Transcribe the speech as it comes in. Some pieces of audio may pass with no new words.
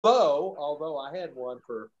although I had one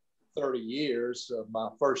for 30 years, my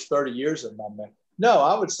first 30 years of my marriage. No,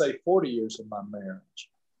 I would say 40 years of my marriage.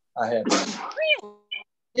 I had one. Really?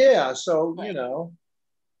 Yeah, so, you know.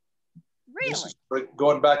 Really? This is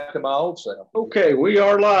going back to my old self. Okay, we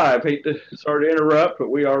are live. Sorry to interrupt, but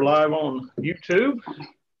we are live on YouTube.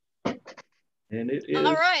 And it is.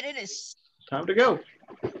 All right, it is time to go.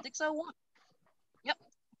 6:01. Yep.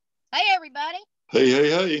 Hey, everybody.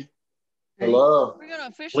 Hey. Hello. We're going to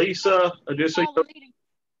officially Lisa,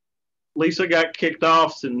 Lisa got kicked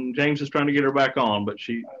off, and James is trying to get her back on, but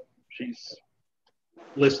she's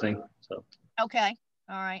listening. So. Okay.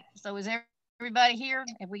 All right. So is everybody here?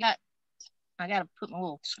 Have we got? I got to put my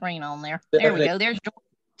little screen on there. There we go. There's George.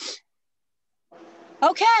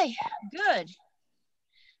 Okay. Good.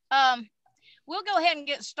 We'll go ahead and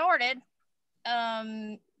get started.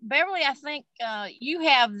 Beverly, I think you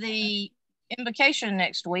have the invocation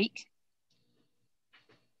next week,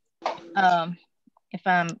 if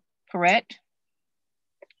I'm correct.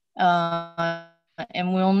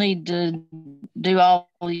 And we'll need to do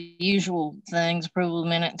all the usual things, approval of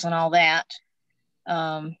minutes and all that.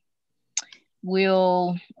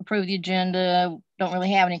 We'll approve the agenda. Don't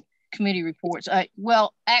really have any committee reports.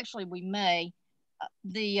 Well, actually, we may.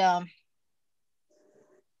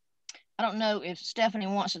 I don't know if Stephanie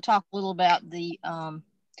wants to talk a little about the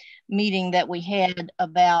meeting that we had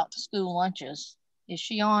about school lunches. Is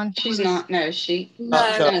she on? She's not. No, she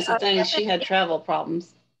had travel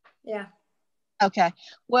problems. Yeah. Okay.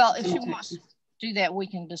 Well, if she wants to do that, we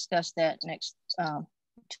can discuss that next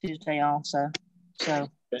Tuesday also. So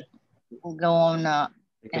we'll go on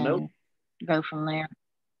and go from there.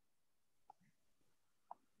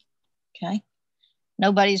 Okay.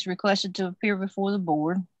 Nobody's requested to appear before the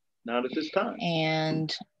board. Not at this time.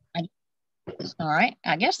 And all right,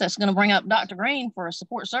 I guess that's going to bring up Dr. Green for a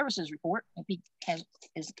support services report. If he has,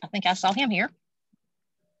 I think I saw him here.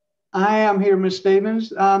 I am here, Ms. Stevens.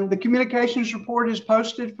 The communications report is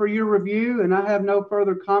posted for your review, and I have no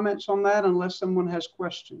further comments on that unless someone has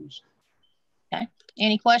questions. Okay.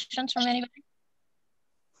 Any questions from anybody?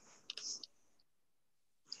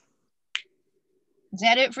 Is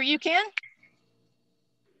that it for you, Ken?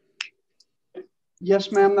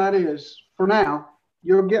 Yes, ma'am, that is. For now.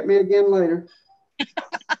 You'll get me again later. Okay,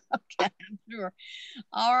 I'm sure.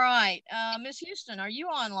 All right. Ms. Houston, are you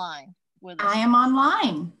online with us? I am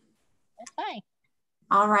online. Okay.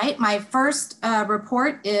 All right. My first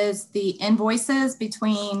report is the invoices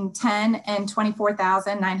between $10,000 and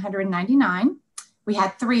 $24,999. We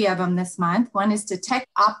had 3 of them this month. One is to Tech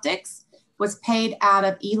Optics, was paid out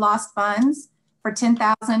of ELOS funds for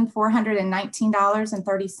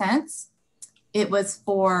 $10,419.30. It was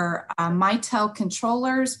for Mitel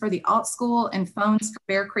controllers for the alt school and phones for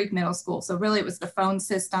Bear Creek Middle School. So really it was the phone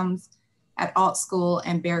systems at alt school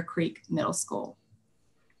and Bear Creek Middle School.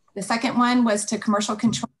 The second one was to commercial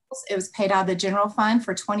controls. It was paid out of the general fund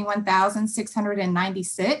for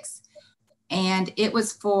 $21,696. And it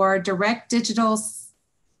was for direct digital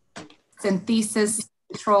synthesis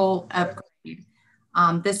control upgrade.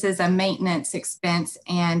 This is a maintenance expense,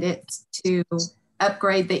 and it's to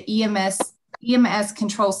upgrade the EMS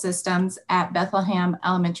control systems at Bethlehem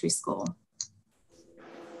Elementary School.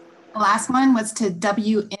 The last one was to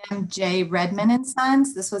WMJ Redmond and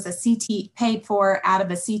Sons. This was a paid for out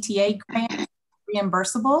of a CTA grant,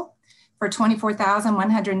 reimbursable for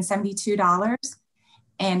 $24,172.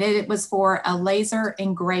 And it was for a laser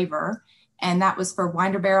engraver. And that was for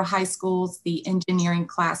Winder Barrow High School's, the engineering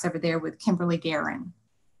class over there with Kimberly Guerin.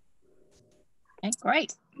 Okay,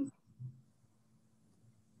 great.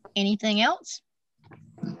 Anything else?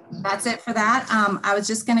 That's it for that. I was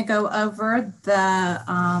just going to go over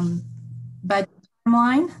the budget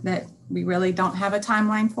timeline that we really don't have a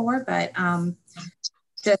timeline for, but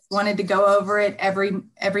just wanted to go over it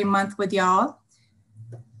every month with y'all.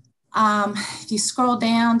 If you scroll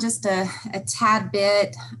down just a tad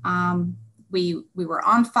bit, we were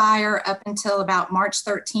on fire up until about March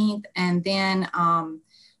 13th, and then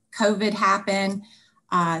COVID happened.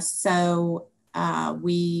 So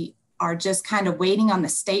we are just kind of waiting on the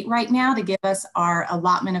state right now to give us our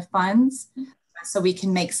allotment of funds so we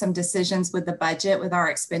can make some decisions with the budget with our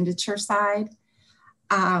expenditure side.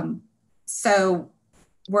 So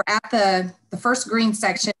we're at the first green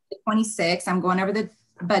section, 26. I'm going over the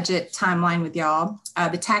budget timeline with y'all.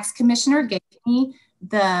 The tax commissioner gave me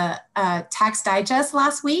the tax digest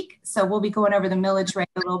last week. So we'll be going over the millage rate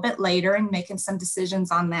a little bit later and making some decisions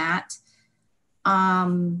on that.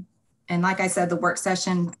 And like I said, the work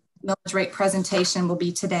session millage rate presentation will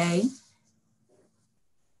be today.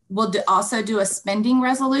 We'll also do a spending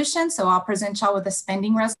resolution. So I'll present y'all with a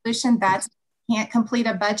spending resolution. That's can't complete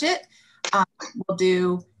a budget, we'll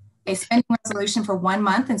do a spending resolution for 1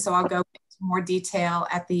 month. And so I'll go into more detail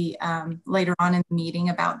at the later on in the meeting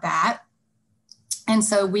about that. And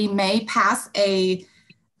so we may pass a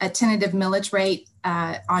tentative millage rate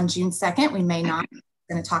on June 2nd. We may not.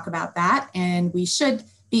 We're going to talk about that. And we should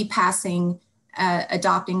be passing,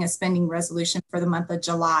 adopting a spending resolution for the month of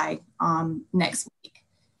July next week.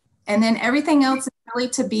 And then everything else is really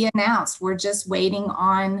to be announced. We're just waiting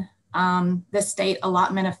on the state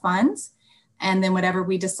allotment of funds. And then whatever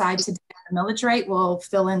we decide to do the millage rate, we'll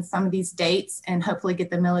fill in some of these dates and hopefully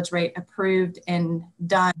get the millage rate approved and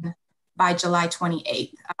done by July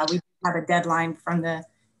 28th. We have a deadline from the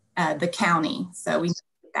county. So we need to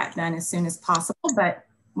get that done as soon as possible, but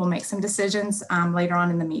we'll make some decisions later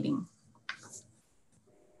on in the meeting.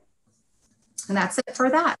 And that's it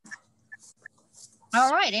for that.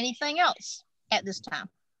 All right, anything else at this time?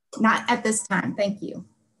 Not at this time, thank you.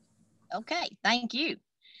 Okay, thank you.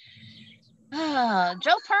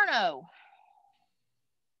 Joe Perno.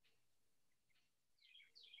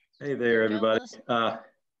 Hey there, everybody.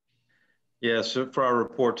 Yes, for our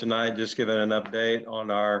report tonight, just giving an update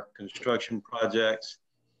on our construction projects.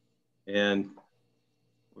 And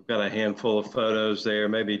we've got a handful of photos there,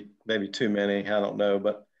 maybe too many, I don't know.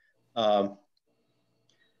 But the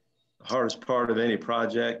hardest part of any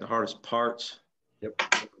project, the hardest parts, the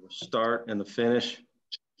start and the finish.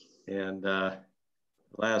 And the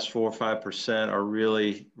last 4 or 5% are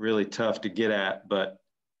really, really tough to get at, but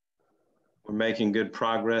we're making good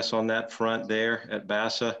progress on that front there at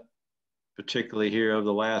BASA, particularly here over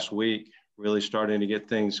the last week, really starting to get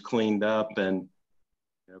things cleaned up and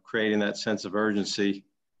creating that sense of urgency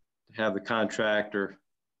to have the contractor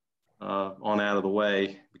on out of the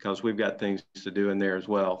way, because we've got things to do in there as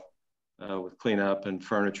well with cleanup and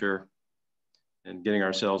furniture and getting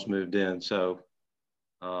ourselves moved in. So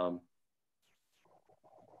I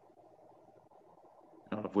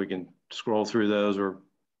don't know if we can scroll through those, or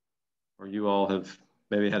you all have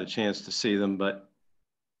maybe had a chance to see them, but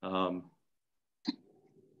I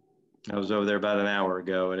was over there about an hour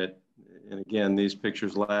ago, and again, these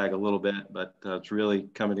pictures lag a little bit, but it's really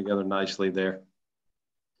coming together nicely there.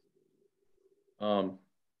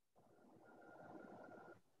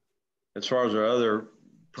 As far as our other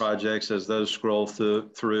projects, as those scroll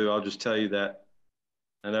through, I'll just tell you that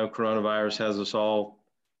I know coronavirus has us all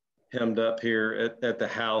hemmed up here at the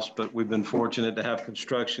house, but we've been fortunate to have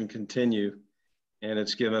construction continue, and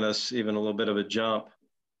it's given us even a little bit of a jump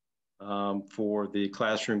for the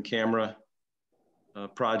classroom camera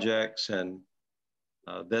projects and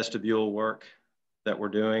vestibule work that we're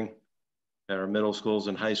doing at our middle schools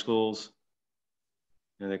and high schools.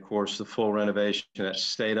 And of course, the full renovation at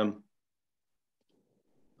Statham,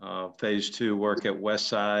 phase 2 work at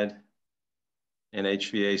Westside, and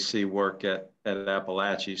HVAC work at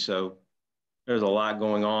Appalachia. So there's a lot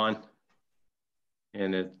going on,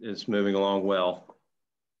 and it's moving along well.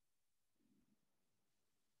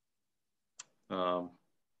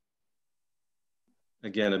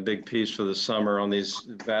 Again, a big piece for the summer on these,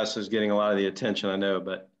 VASA is getting a lot of the attention, I know,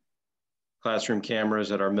 but classroom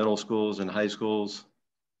cameras at our middle schools and high schools,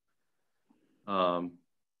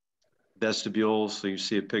 vestibules. So you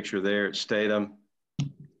see a picture there at Statham.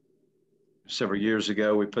 Several years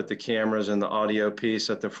ago, we put the cameras and the audio piece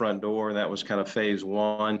at the front door, and that was kind of phase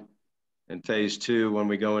 1. And phase 2, when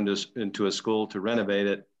we go into a school to renovate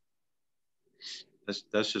it,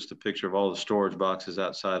 that's just a picture of all the storage boxes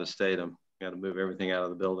outside of Statham. We got to move everything out of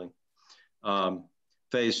the building.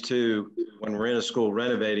 Phase 2, when we're in a school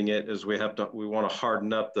renovating it, is we want to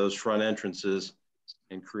harden up those front entrances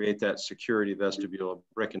and create that security vestibule, a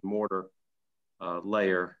brick and mortar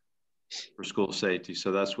layer for school safety.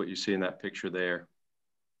 So that's what you see in that picture there.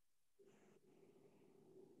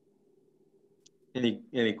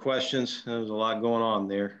 Any questions? There's a lot going on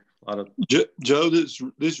there. A lot of Joe, this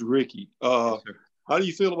is Ricky. Yes, how do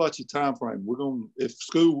you feel about your time frame? If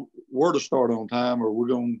school were to start on time,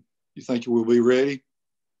 you think we'll be ready?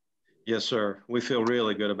 Yes, sir. We feel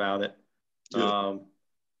really good about it.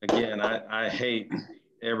 Again, I hate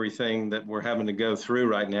everything that we're having to go through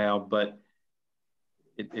right now, but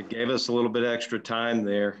it gave us a little bit extra time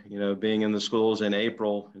there, being in the schools in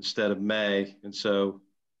April instead of May. And so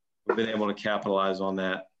we've been able to capitalize on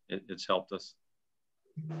that. It's helped us.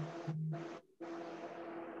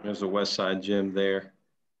 There's the West Side gym there,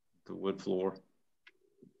 the wood floor.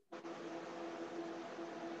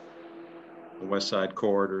 The West Side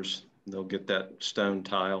corridors, they'll get that stone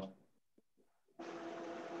tile.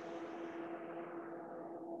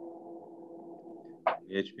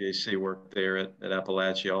 The HVAC work there at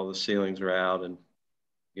Appalachia, all the ceilings are out, and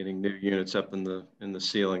getting new units up in the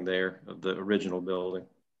ceiling there of the original building,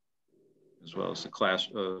 as well as the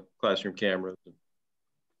classroom cameras,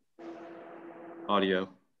 audio.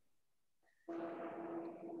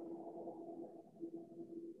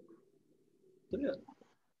 Yeah.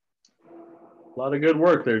 A lot of good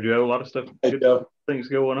work there, Joe. A lot of stuff, good things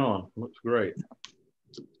going on. Looks great.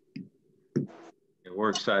 Yeah,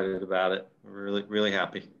 we're excited about it. We're really, really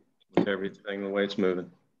happy with everything, the way it's moving.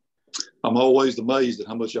 I'm always amazed at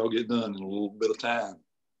how much y'all get done in a little bit of time.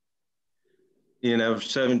 You know,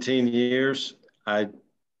 17 years,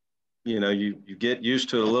 you get used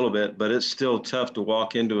to it a little bit, but it's still tough to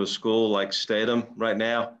walk into a school like Statham right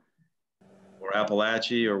now, or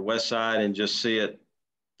Appalachia or West Side, and just see it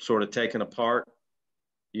sort of taken apart.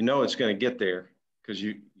 You know it's going to get there because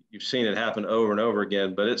you've seen it happen over and over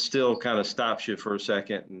again, but it still kind of stops you for a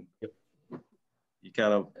second, and you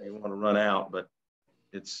want to run out, but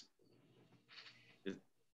it's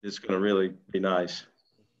going to really be nice.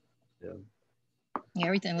 Yeah,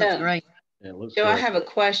 everything looks great. Yeah, Joe, I have a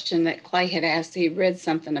question that Clay had asked. He read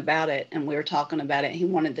something about it, and we were talking about it. He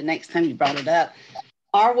wanted the next time you brought it up.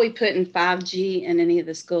 Are we putting 5G in any of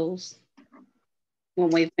the schools when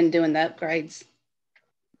we've been doing the upgrades?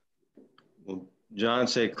 Well, John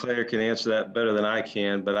said Claire can answer that better than I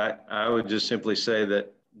can, but I would just simply say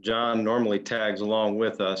that John normally tags along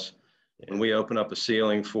with us when we open up a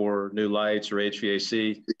ceiling for new lights or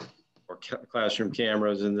HVAC or classroom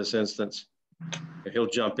cameras in this instance. He'll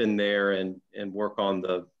jump in there and work on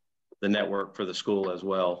the network for the school as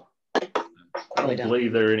well. I don't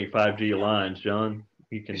believe there are any 5G lines, John.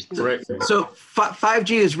 You can correct me. So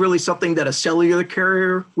 5G is really something that a cellular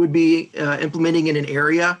carrier would be implementing in an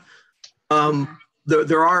area.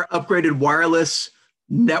 There are upgraded wireless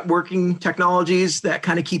networking technologies that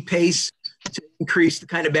kind of keep pace to increase the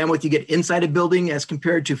kind of bandwidth you get inside a building as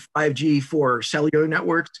compared to 5G for cellular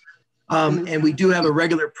networks. And we do have a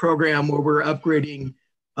regular program where we're upgrading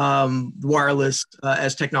wireless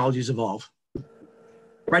as technologies evolve.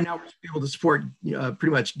 Right now, we're able to support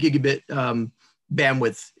pretty much gigabit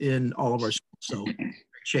bandwidth in all of our schools. So great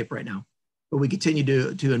shape right now. But we continue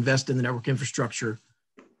to invest in the network infrastructure.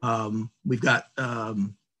 We've got a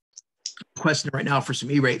question right now for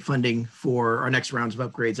some E-rate funding for our next rounds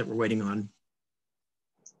of upgrades that we're waiting on.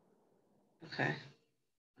 Okay.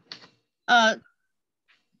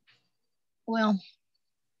 Well,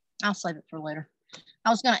 I'll save it for later. I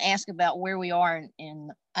was going to ask about where we are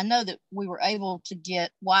in I know that we were able to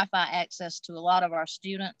get Wi-Fi access to a lot of our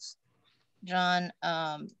students, John,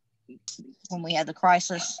 when we had the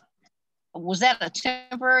crisis. Was that a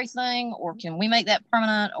temporary thing, or can we make that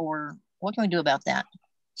permanent, or what can we do about that?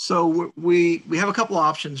 So we have a couple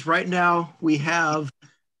options. Right now, we have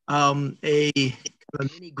a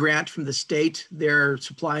mini grant from the state. They're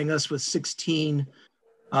supplying us with 16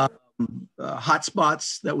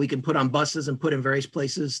 hotspots that we can put on buses and put in various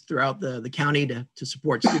places throughout the county to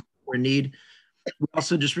support students who are in need. We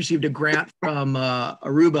also just received a grant from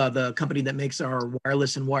Aruba, the company that makes our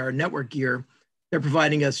wireless and wired network gear. They're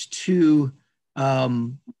providing us 2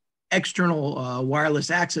 external wireless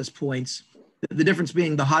access points. The difference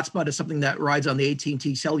being the hotspot is something that rides on the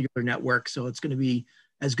AT&T cellular network, so it's going to be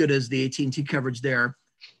as good as the AT&T coverage there.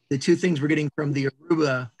 The 2 things we're getting from the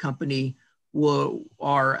Aruba company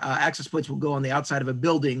our access points will go on the outside of a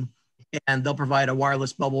building, and they'll provide a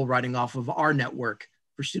wireless bubble riding off of our network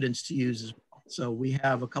for students to use as well. So we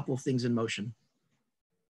have a couple of things in motion.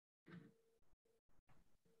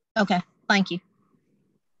 Okay, thank you.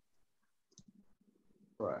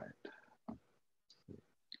 Right.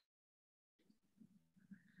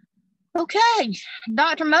 Okay,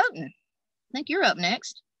 Dr. Moten, I think you're up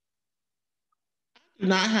next. Do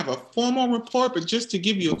not have a formal report, but just to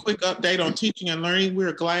give you a quick update on teaching and learning,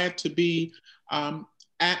 we're glad to be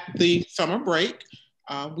at the summer break.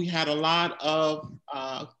 We had a lot of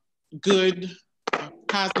good,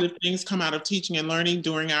 positive things come out of teaching and learning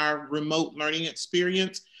during our remote learning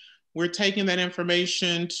experience. We're taking that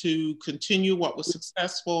information to continue what was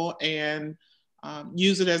successful and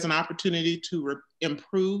use it as an opportunity to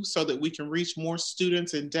improve so that we can reach more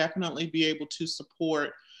students and definitely be able to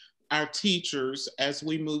support our teachers as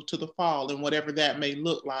we move to the fall, and whatever that may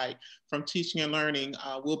look like from teaching and learning,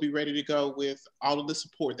 we'll be ready to go with all of the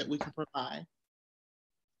support that we can provide.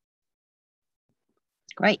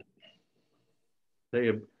 Great.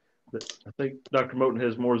 I think Dr. Moten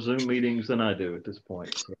has more Zoom meetings than I do at this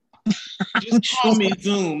point. So. Just call me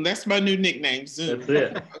Zoom. That's my new nickname, Zoom. That's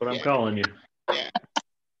it. That's what I'm calling you. Yeah.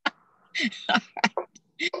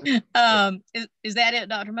 Is that it,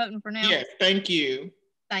 Dr. Moten, for now? Yes, thank you.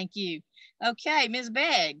 Thank you. Okay, Ms.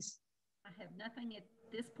 Beggs. I have nothing at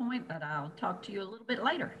this point, but I'll talk to you a little bit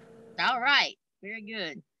later. All right. Very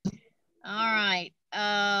good. All right.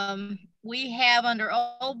 We have under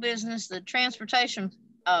old business the transportation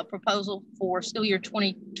proposal for school year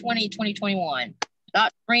 2020-2021.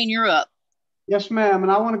 Dr. Green, you're up. Yes, ma'am.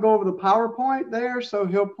 And I want to go over the PowerPoint there. So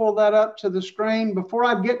he'll pull that up to the screen. Before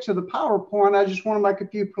I get to the PowerPoint, I just want to make a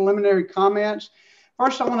few preliminary comments.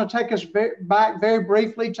 First, I want to take us back very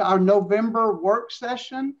briefly to our November work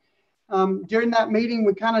session. During that meeting,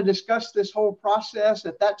 we kind of discussed this whole process.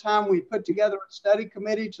 At that time, we put together a study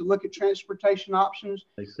committee to look at transportation options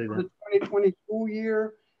for the 2020 school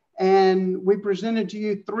year. And we presented to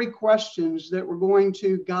you 3 questions that were going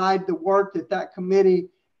to guide the work that that committee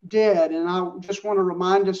did. And I just want to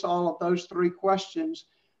remind us all of those 3 questions.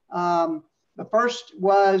 The first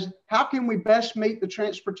was, how can we best meet the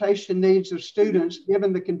transportation needs of students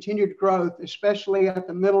given the continued growth, especially at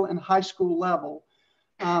the middle and high school level?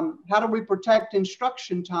 How do we protect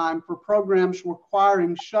instruction time for programs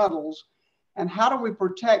requiring shuttles? And how do we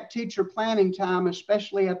protect teacher planning time,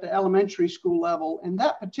 especially at the elementary school level? And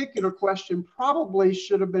that particular question probably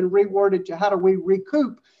should have been reworded to how do we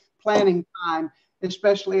recoup planning time,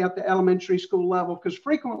 especially at the elementary school level? Because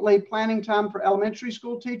frequently planning time for elementary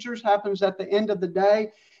school teachers happens at the end of the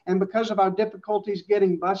day. And because of our difficulties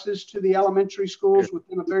getting buses to the elementary schools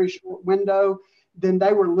within a very short window, then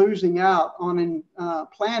they were losing out on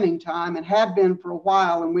planning time and had been for a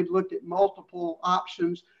while. And we'd looked at multiple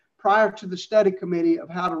options prior to the study committee of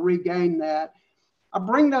how to regain that. I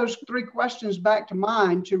bring those 3 questions back to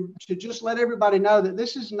mind to just let everybody know that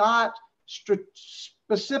this is not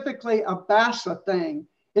specifically a BASA thing.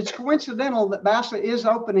 It's coincidental that BASA is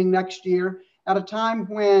opening next year at a time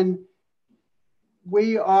when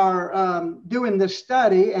we are doing this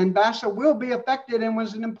study, and BASA will be affected and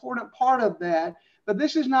was an important part of that. But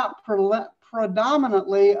this is not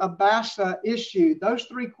predominantly a BASA issue. Those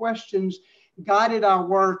 3 questions guided our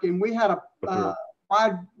work, and we had a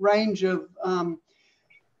wide range of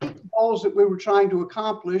goals that we were trying to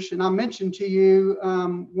accomplish. And I mentioned to you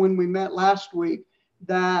when we met last week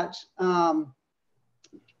that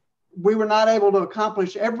we were not able to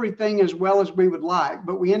accomplish everything as well as we would like,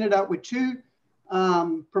 but we ended up with 2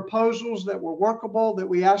 proposals that were workable that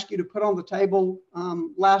we asked you to put on the table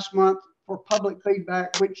last month for public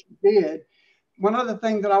feedback, which you did. One other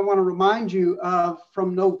thing that I want to remind you of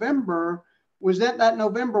from November was that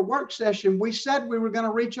November work session, we said we were going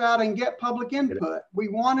to reach out and get public input. We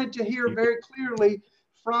wanted to hear very clearly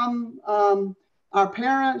from our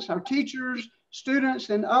parents, our teachers,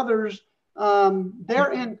 students, and others,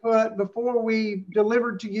 their input before we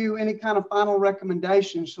delivered to you any kind of final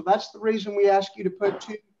recommendations. So that's the reason we asked you to put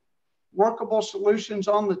 2 workable solutions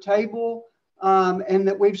on the table, and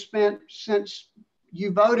that we've spent, since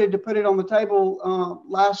you voted to put it on the table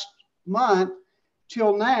last month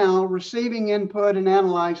till now, receiving input and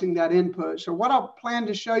analyzing that input. So what I plan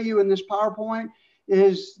to show you in this PowerPoint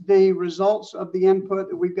is the results of the input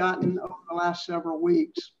that we've gotten over the last several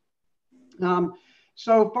weeks.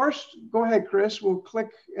 So first, go ahead, Chris. We'll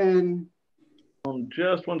click and...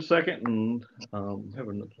 Just 1 second, and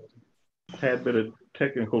having a tad bit of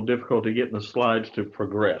technical difficulty getting the slides to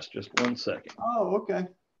progress. Just 1 second. Oh, okay.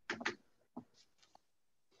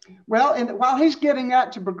 Well, and while he's getting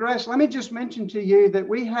that to progress, let me just mention to you that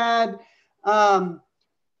we had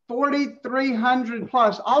 4,300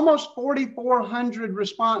 plus, almost 4,400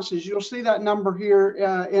 responses. You'll see that number here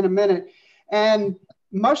in a minute. And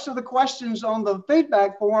most of the questions on the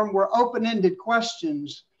feedback form were open-ended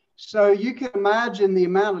questions. So you can imagine the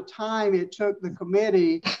amount of time it took the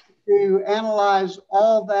committee to analyze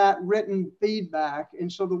all that written feedback.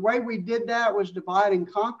 And so the way we did that was divide and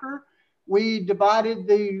conquer. We divided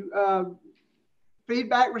the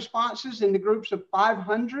feedback responses into groups of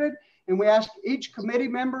 500, and we asked each committee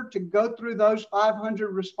member to go through those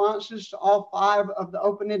 500 responses to all 5 of the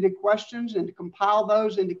open-ended questions and to compile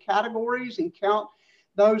those into categories and count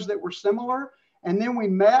those that were similar. And then we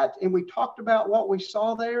met and we talked about what we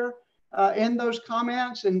saw there in those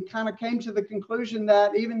comments, and kind of came to the conclusion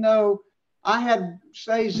that even though I had,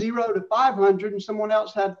 say, 0 to 500 and someone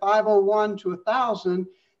else had 501 to 1,000,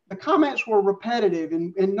 the comments were repetitive,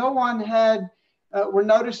 and no one had, were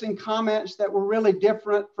noticing comments that were really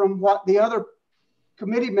different from what the other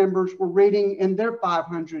committee members were reading in their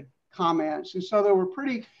 500 comments. And so they were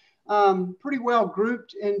pretty well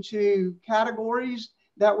grouped into categories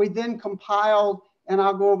that we then compiled, and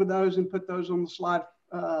I'll go over those and put those on the slide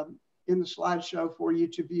in the slideshow for you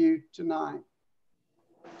to view tonight.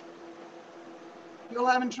 Still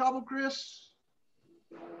having trouble, Chris?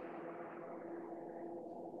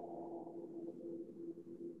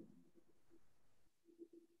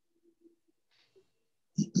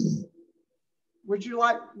 would you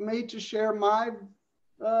like me to share my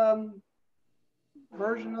version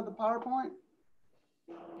of the PowerPoint?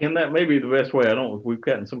 And that may be the best way. We've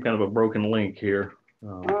gotten some kind of a broken link here.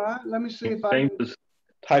 All right, let me see if James is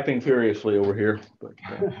typing furiously over here. But,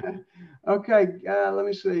 okay, let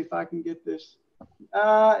me see if I can get this.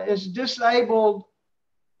 It's disabled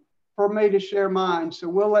for me to share mine, so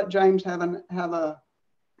we'll let James have a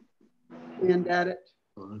end at it.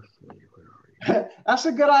 That's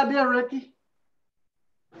a good idea, Ricky.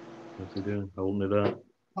 What's he doing? Holding it up.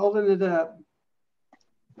 Holding it up.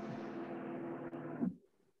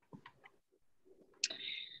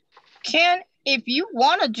 Ken, if you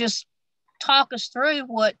want to just talk us through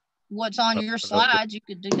what's on your slides, you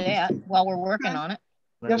could do that while we're working on it.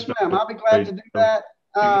 Yes, ma'am. I'll be glad to do that.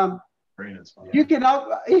 You can,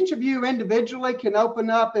 each of you individually can open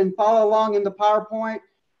up and follow along in the PowerPoint.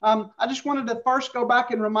 I just wanted to first go back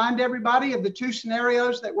and remind everybody of the two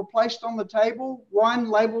scenarios that were placed on the table. One,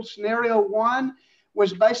 labeled scenario 1,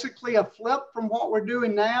 was basically a flip from what we're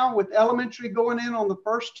doing now, with elementary going in on the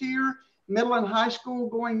first tier, middle and high school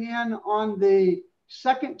going in on the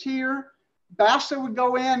second tier. BASA would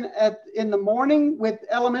go in the morning with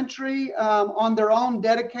elementary on their own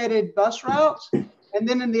dedicated bus routes. And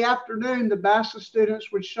then in the afternoon, the BASA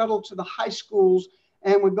students would shuttle to the high schools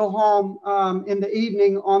and would go home in the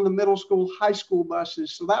evening on the middle school, high school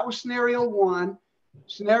buses. So that was scenario 1.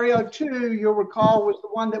 Scenario 2, you'll recall, was the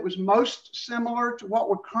one that was most similar to what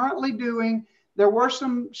we're currently doing. There were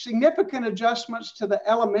some significant adjustments to the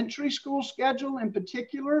elementary school schedule in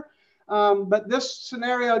particular, but this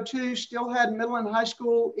scenario 2 still had middle and high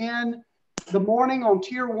school in the morning on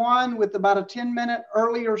tier 1 with about a 10-minute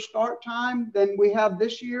earlier start time than we have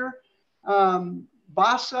this year.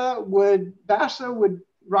 BASA would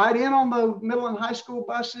ride in on the middle and high school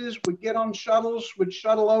buses, would get on shuttles, would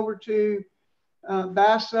shuttle over to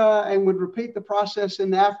BASA, and would repeat the process in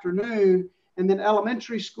the afternoon. And then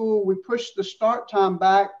elementary school, we pushed the start time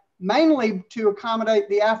back mainly to accommodate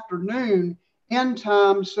the afternoon end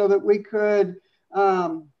time so that we could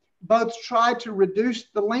both try to reduce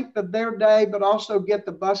the length of their day, but also get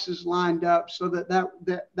the buses lined up so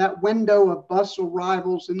that window of bus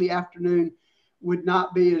arrivals in the afternoon would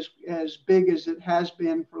not be as big as it has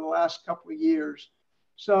been for the last couple of years.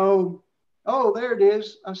 So, oh, there it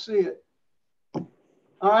is. I see it.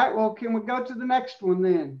 All right, well, can we go to the next one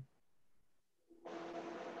then?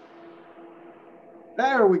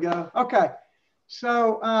 There we go. Okay.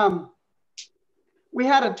 So we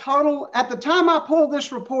had a total, at the time I pulled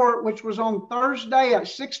this report, which was on Thursday at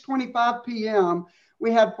 6:25 p.m.,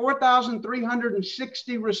 we had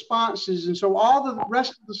 4,360 responses. And so all the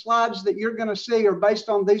rest of the slides that you're going to see are based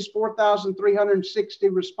on these 4,360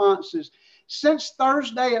 responses. Since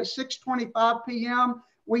Thursday at 6:25 p.m.,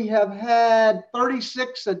 we have had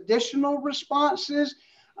 36 additional responses.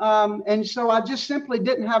 And so I just simply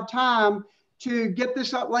didn't have time to get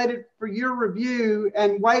this uploaded for your review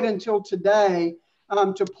and wait until today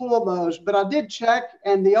to pull those. But I did check,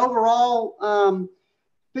 and the overall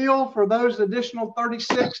feel for those additional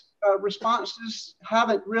 36 responses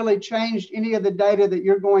haven't really changed any of the data that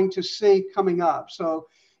you're going to see coming up. So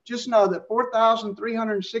just know that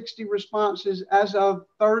 4,360 responses as of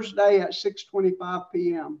Thursday at 6:25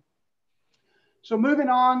 p.m. So moving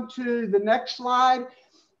on to the next slide.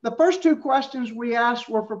 The first two questions we asked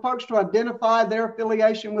were for folks to identify their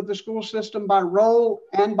affiliation with the school system by role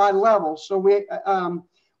and by level. So we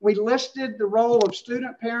listed the role of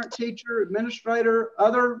student, parent, teacher, administrator,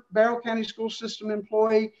 other Barrow County School System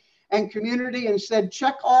employee, and community, and said,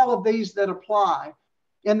 check all of these that apply.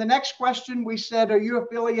 In the next question, we said, are you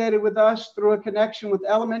affiliated with us through a connection with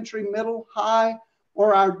elementary, middle, high,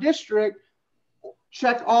 or our district?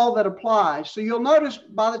 Check all that apply. So you'll notice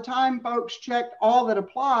by the time folks checked all that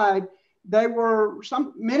applied,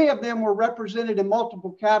 many of them were represented in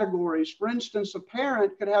multiple categories. For instance, a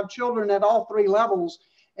parent could have children at all 3 levels.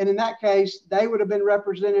 And in that case, they would have been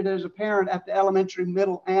represented as a parent at the elementary,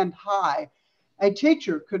 middle, and high. A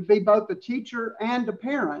teacher could be both a teacher and a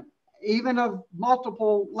parent, even of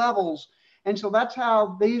multiple levels. And so that's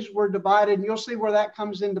how these were divided. And you'll see where that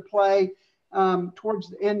comes into play towards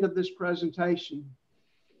the end of this presentation.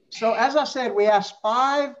 So as I said, we asked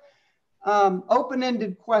 5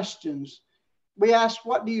 open-ended questions. We asked,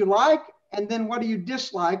 what do you like? And then what do you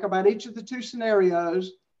dislike about each of the 2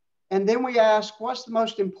 scenarios? And then we asked, what's the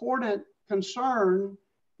most important concern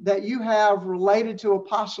that you have related to a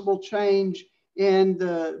possible change in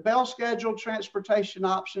the bell schedule, transportation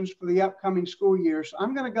options for the upcoming school year? So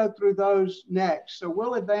I'm going to go through those next. So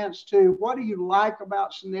we'll advance to, what do you like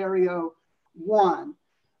about scenario 1?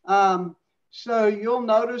 So you'll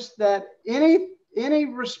notice that any any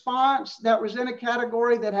response that was in a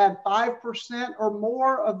category that had 5% or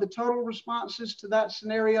more of the total responses to that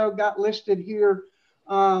scenario got listed here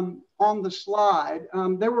on the slide.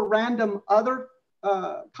 There were random other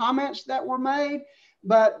comments that were made,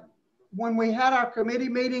 but when we had our committee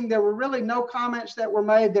meeting, there were really no comments that were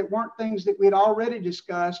made that weren't things that we'd already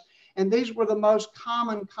discussed. And these were the most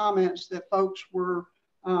common comments that folks were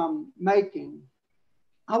making.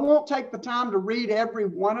 I won't take the time to read every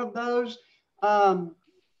one of those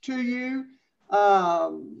to you,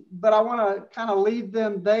 but I want to kind of leave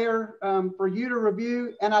them there for you to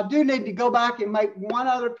review. And I do need to go back and make one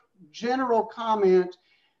other general comment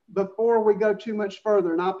before we go too much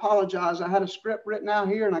further. And I apologize, I had a script written out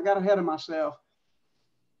here and I got ahead of myself.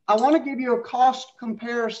 I want to give you a cost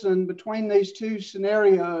comparison between these two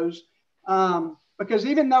scenarios, because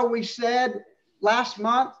even though we said last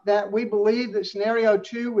month that we believe that scenario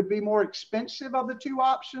 2 would be more expensive of the two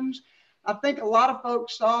options, I think a lot of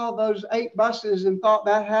folks saw those 8 buses and thought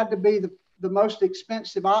that had to be the most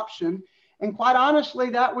expensive option. And quite honestly,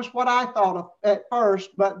 that was what I thought of at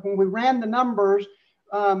first. But when we ran the numbers,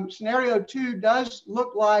 scenario 2 does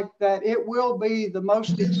look like that it will be the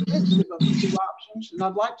most expensive of the two options. And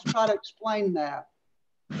I'd like to try to explain that.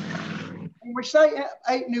 When we say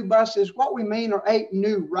 8 new buses, what we mean are 8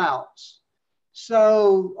 new routes.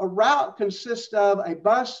 So a route consists of a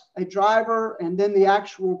bus, a driver, and then the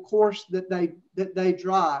actual course that they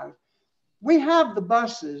drive. We have the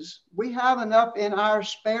buses. We have enough in our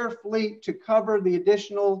spare fleet to cover the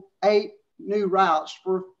additional 8 new routes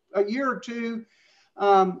for a year or two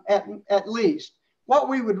at least. What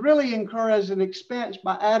we would really incur as an expense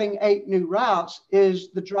by adding 8 new routes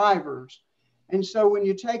is the drivers. And so when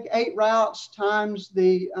you take 8 routes times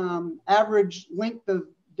the average length of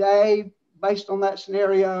day based on that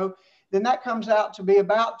scenario, then that comes out to be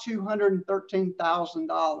about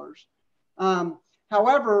 $213,000.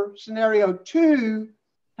 However, scenario 2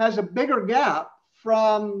 has a bigger gap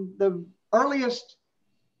from the earliest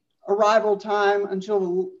arrival time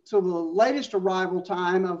until the latest arrival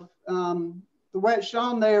time of the way it's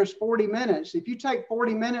shown there is 40 minutes. If you take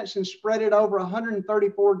 40 minutes and spread it over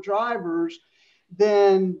 134 drivers,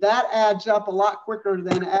 then that adds up a lot quicker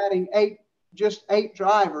than adding just 8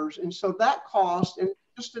 drivers. And so that cost, and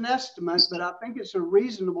just an estimate, but I think it's a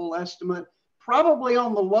reasonable estimate, probably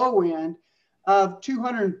on the low end of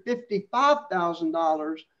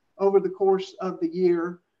 $255,000 over the course of the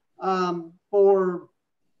year for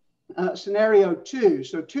scenario 2.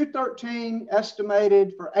 So 213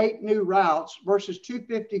 estimated for 8 new routes versus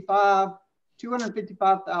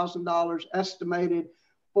 $255,000 estimated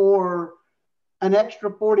for an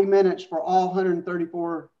extra 40 minutes for all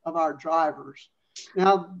 134 of our drivers.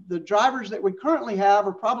 Now, the drivers that we currently have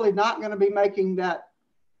are probably not going to be making that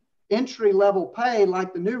entry level pay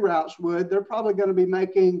like the new routes would. They're probably going to be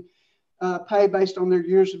making pay based on their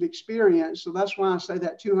years of experience. So that's why I say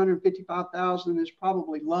that 255,000 is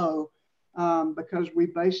probably low because we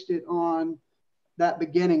based it on that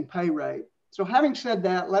beginning pay rate. So having said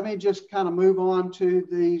that, let me just kind of move on to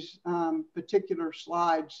these particular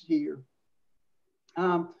slides here.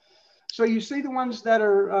 So you see the ones that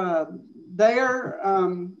are there.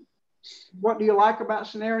 What do you like about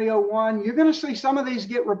scenario 1? You're going to see some of these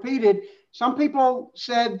get repeated. Some people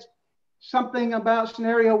said something about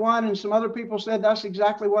scenario 1 and some other people said that's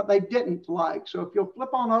exactly what they didn't like. So if you'll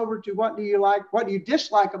flip on over to what do you like, what do you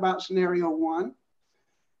dislike about scenario 1,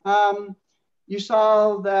 you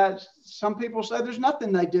saw that some people said there's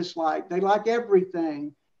nothing they dislike. They like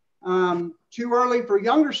everything. Too early for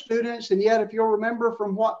younger students, and yet if you'll remember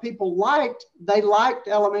from what people liked, they liked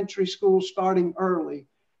elementary school starting early.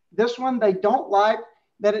 This one, they don't like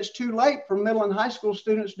that it's too late for middle and high school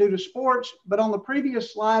students due to sports, but on the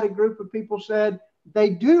previous slide, a group of people said they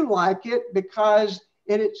do like it because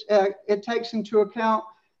it takes into account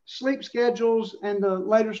sleep schedules and the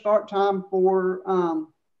later start time for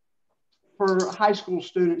high school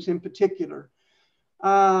students in particular.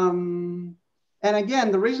 And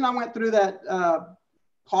again, the reason I went through that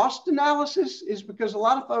cost analysis is because a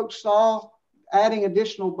lot of folks saw adding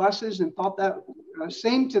additional buses and thought that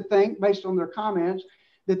seemed to think, based on their comments,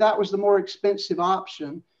 that that was the more expensive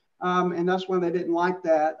option. And that's why they didn't like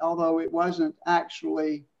that, although it wasn't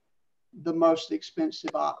actually the most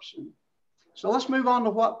expensive option. So let's move on to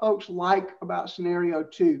what folks like about scenario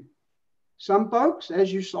 2. Some folks,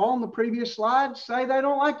 as you saw on the previous slide, say they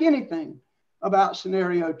don't like anything about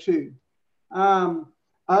scenario 2.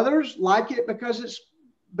 Others like it because it's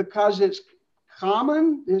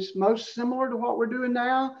common, it's most similar to what we're doing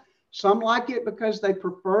now. Some like it because they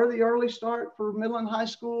prefer the early start for middle and high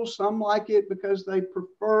school. Some like it because they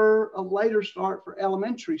prefer a later start for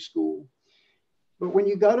elementary school. But when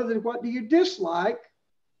you go to the what do you dislike,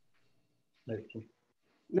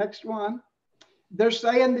 next one, they're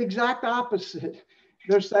saying the exact opposite.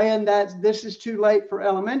 They're saying that this is too late for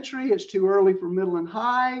elementary, it's too early for middle and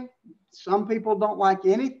high. Some people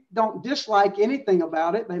don't dislike anything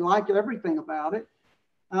about it. They like everything about it.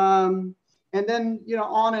 And then,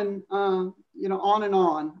 on and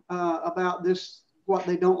on about this, what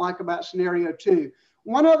they don't like about scenario 2.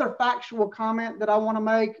 One other factual comment that I want to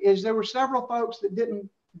make is there were several folks that didn't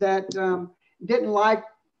like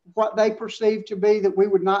what they perceived to be that we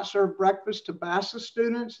would not serve breakfast to BASA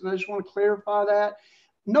students. And I just want to clarify that.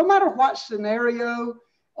 No matter what scenario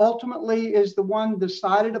ultimately is the one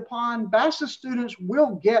decided upon, BASA students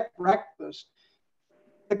will get breakfast.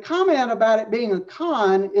 The comment about it being a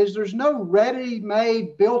con is there's no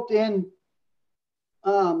ready-made, built-in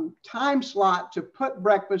time slot to put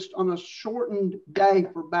breakfast on a shortened day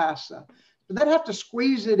for BASA. So they'd have to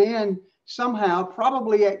squeeze it in somehow,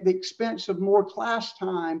 probably at the expense of more class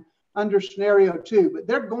time under scenario 2, but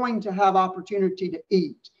they're going to have opportunity to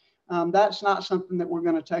eat. That's not something that we're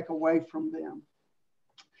going to take away from them.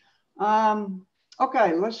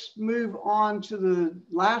 Okay, let's move on to the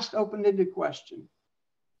last open-ended question,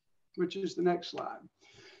 which is the next slide.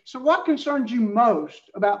 So what concerns you most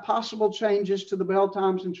about possible changes to the bell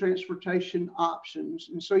times and transportation options?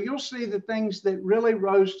 And so you'll see the things that really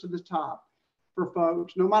rose to the top for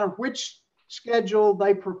folks, no matter which schedule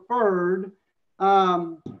they preferred.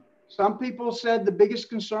 Some people said the biggest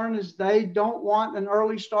concern is they don't want an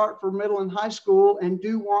early start for middle and high school and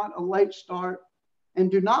do want a late start and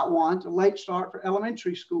do not want a late start for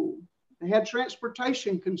elementary school. They had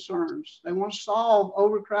transportation concerns. They want to solve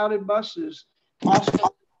overcrowded buses,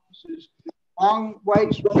 long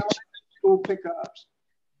waits for school pickups.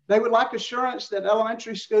 They would like assurance that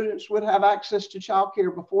elementary students would have access to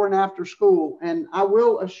childcare before and after school. And I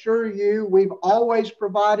will assure you, we've always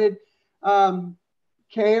provided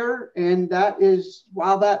care, and that is,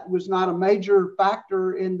 while that was not a major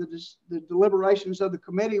factor in the deliberations of the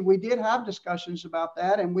committee, we did have discussions about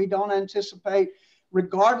that, and we don't anticipate,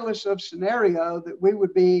 regardless of scenario, that we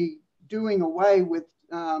would be doing away with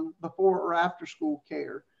before or after school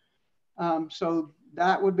care. So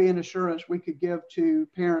that would be an assurance we could give to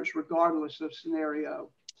parents regardless of scenario.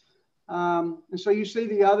 And so you see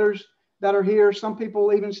the others that are here. Some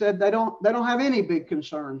people even said they don't have any big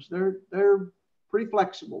concerns. They're pretty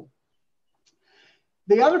flexible.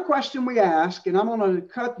 The other question we asked, and I'm going to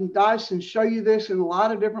cut and dice and show you this in a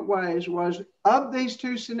lot of different ways, was of these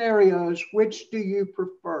two scenarios, which do you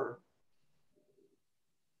prefer?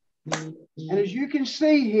 And as you can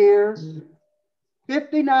see here,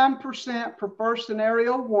 59% prefer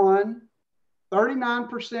scenario 1,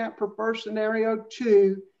 39% prefer scenario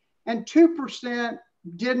 2, and 2%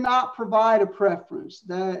 did not provide a preference.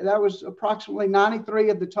 That was approximately 93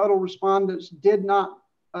 of the total respondents did not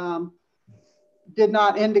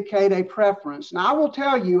indicate a preference. Now I will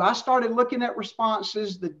tell you, I started looking at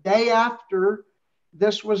responses the day after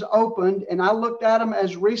this was opened, and I looked at them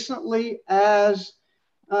as recently as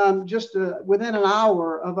within an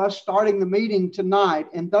hour of us starting the meeting tonight,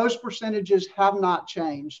 and those percentages have not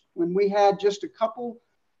changed. When we had just a couple,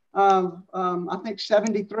 I think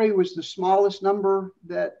 73 was the smallest number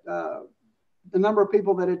that the number of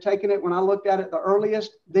people that had taken it when I looked at it the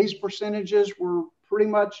earliest. These percentages were pretty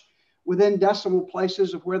much within decimal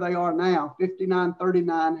places of where they are now.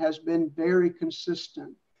 59-39 has been very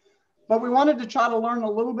consistent. But we wanted to try to learn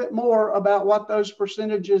a little bit more about what those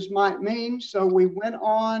percentages might mean. So we went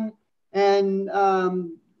on and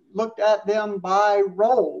looked at them by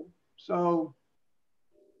role. So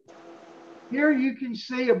here you can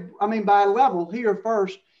see, by level here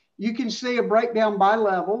first, you can see a breakdown by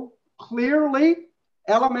level. Clearly,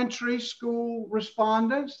 elementary school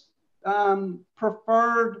respondents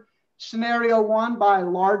preferred scenario 1 by a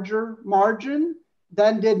larger margin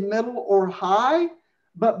than did middle or high.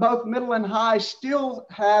 But both middle and high still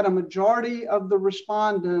had a majority of the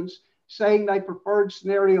respondents saying they preferred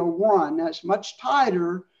scenario 1. That's much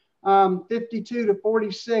tighter, 52 to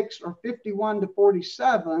 46 or 51 to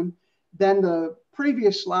 47 than the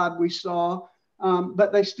previous slide we saw,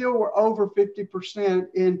 but they still were over 50%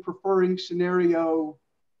 in preferring scenario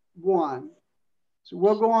 1. So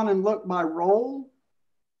we'll go on and look by role.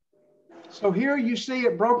 So here you see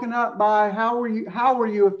it broken up by how were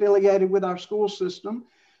you affiliated with our school system.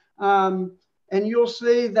 And you'll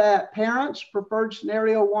see that parents preferred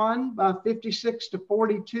scenario 1 by 56 to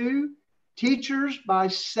 42, teachers by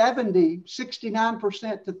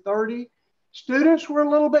 69% to 30. Students were a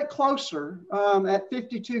little bit closer at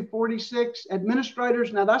 52, 46.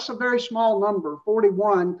 Administrators, now that's a very small number,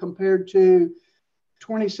 41 compared to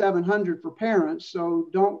 2,700 for parents. So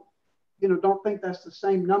don't think that's the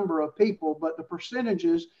same number of people, but the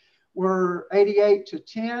percentages were 88 to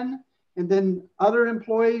 10. And then other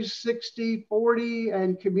employees, 60, 40,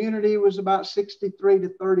 and community was about 63 to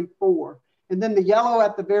 34. And then the yellow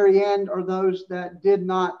at the very end are those that did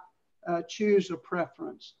not choose a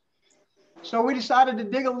preference. So we decided to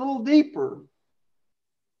dig a little deeper.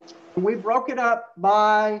 We broke it up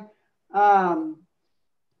by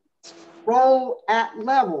role at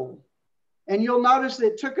level. And you'll notice that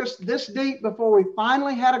it took us this deep before we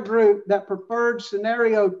finally had a group that preferred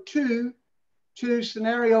scenario 2 to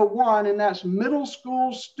scenario 1, and that's middle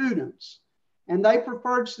school students. And they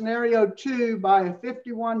preferred scenario 2 by a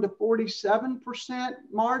 51 to 47%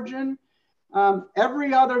 margin.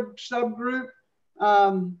 Every other subgroup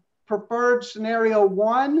preferred scenario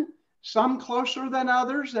 1, some closer than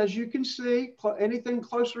others, as you can see, anything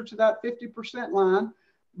closer to that 50% line,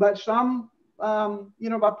 but some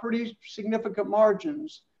by pretty significant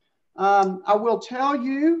margins. I will tell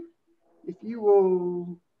you, if you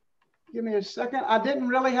will give me a second, I didn't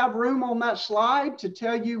really have room on that slide to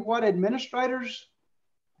tell you what administrators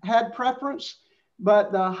had preference,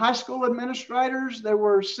 but the high school administrators, there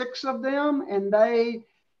were 6 of them, and they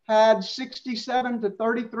had 67 to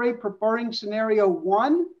 33 preferring scenario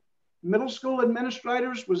 1. Middle school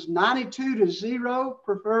administrators was 92 to 0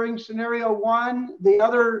 preferring scenario 1. The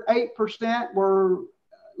other 8% were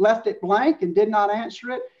left it blank and did not answer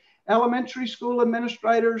it. Elementary school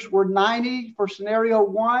administrators were 90 for scenario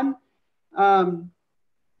 1, 10%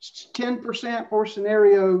 for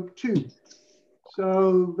scenario 2.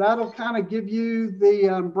 So that'll kind of give you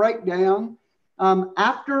the breakdown.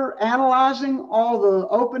 After analyzing all the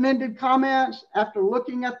open-ended comments, after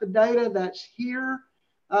looking at the data that's here,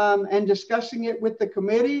 and discussing it with the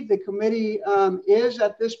committee is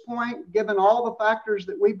at this point, given all the factors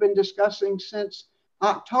that we've been discussing since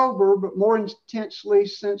October, but more intensely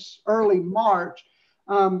since early March,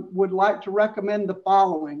 would like to recommend the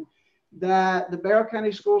following: that the Barrow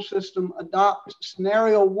County School System adopt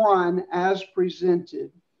scenario 1 as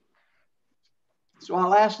presented. So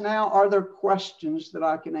I'll ask now, are there questions that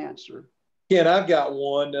I can answer? Ken, I've got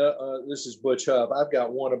one. This is Butch Huff. I've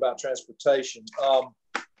got one about transportation.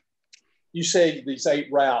 You say these 8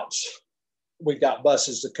 routes, we've got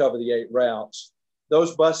buses to cover the 8 routes.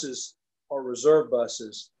 Those buses are reserve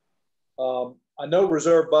buses. I know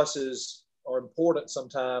reserve buses are important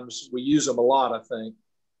sometimes. We use them a lot, I think.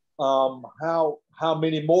 How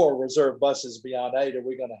many more reserve buses beyond 8 are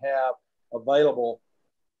we going to have available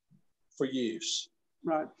for use?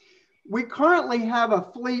 Right. We currently have a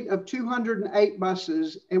fleet of 208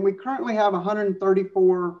 buses, and we currently have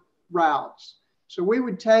 134 routes. So we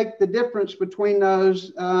would take the difference between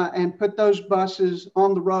those and put those buses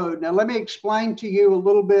on the road. Now, let me explain to you a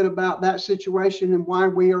little bit about that situation and why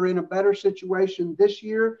we are in a better situation this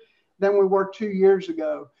year than we were 2 years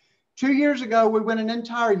ago. 2 years ago, we went an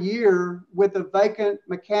entire year with a vacant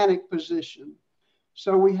mechanic position.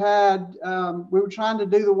 So we were trying to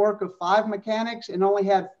do the work of 5 mechanics and only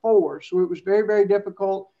had 4. So it was very, very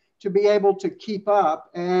difficult to be able to keep up.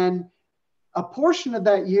 And a portion of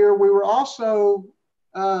that year, we were also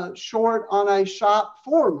short on a shop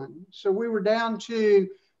foreman. So we were down to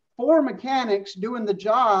 4 mechanics doing the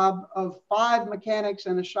job of 5 mechanics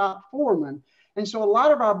and a shop foreman. And so a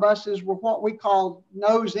lot of our buses were what we called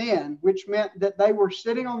nose in, which meant that they were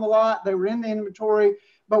sitting on the lot, they were in the inventory,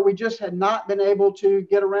 but we just had not been able to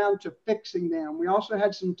get around to fixing them. We also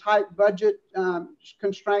had some tight budget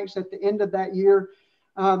constraints at the end of that year.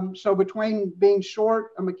 So between being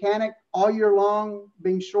short a mechanic all year long,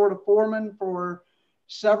 being short a foreman for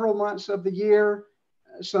several months of the year,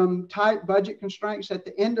 some tight budget constraints at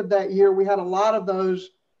the end of that year, we had a lot of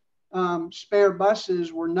those spare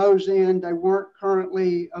buses were nose in. They weren't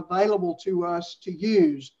currently available to us to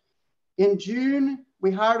use. In June,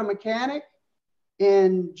 we hired a mechanic.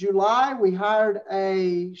 In July, we hired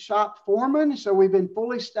a shop foreman. So we've been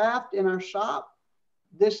fully staffed in our shop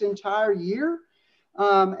this entire year.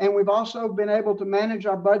 And we've also been able to manage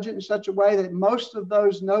our budget in such a way that most of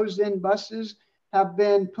those nose-in buses have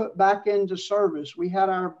been put back into service. We had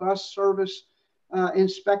our bus service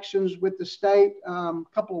inspections with the state a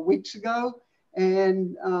couple of weeks ago.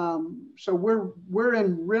 And so we're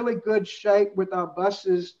in really good shape with our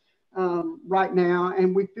buses right now.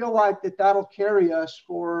 And we feel like that'll carry us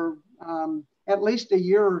for at least a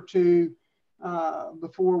year or two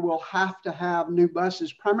before we'll have to have new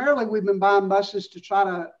buses. Primarily, we've been buying buses to try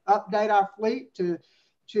to update our fleet to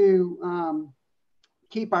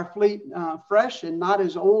keep our fleet fresh and not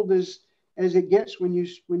as old as it gets when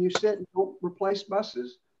you sit and don't replace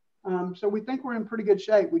buses. So we think we're in pretty good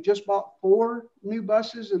shape. We just bought 4 new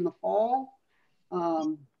buses in the fall.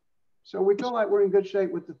 So we feel like we're in good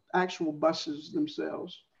shape with the actual buses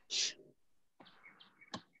themselves.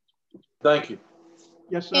 Thank you.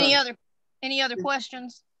 Yes, sir. Any other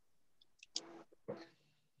questions?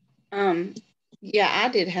 Yeah, I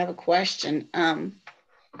did have a question. On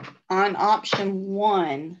option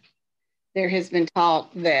 1, there has been talk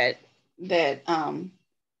that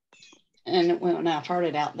and when I've heard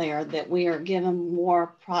it out there, that we are giving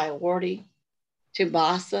more priority to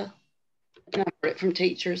BASA. And I've heard it from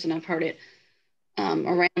teachers, and I've heard it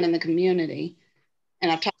around in the community.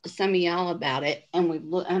 And I've talked to some of y'all about it, and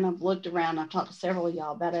I've looked around. I've talked to several of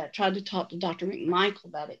y'all about it. I tried to talk to Dr. McMichael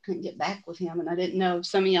about it, couldn't get back with him, and I didn't know if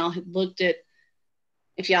some of y'all had looked at,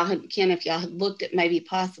 if y'all had looked at maybe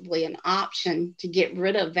possibly an option to get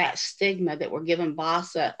rid of that stigma that we're giving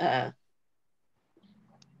BASA,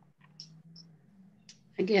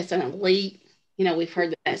 I guess an elite. You know, we've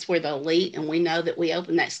heard that that's where the elite, and we know that we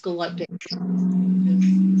open that school up to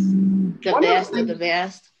the best of the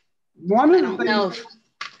best. One of the things,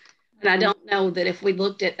 and I don't know that if we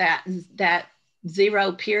looked at that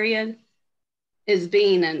 0 period as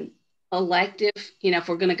being an elective, you know, if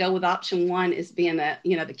we're going to go with option 1 as being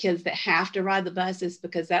the kids that have to ride the buses,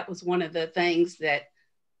 because that was one of the things that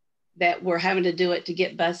we're having to do it to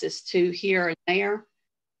get buses to here and there.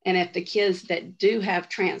 And if the kids that do have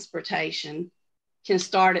transportation can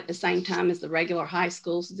start at the same time as the regular high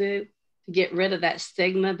schools do, to get rid of that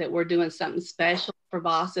stigma that we're doing something special for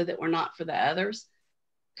BASA that we're not for the others.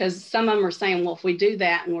 Because some of them are saying, well, if we do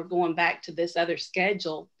that and we're going back to this other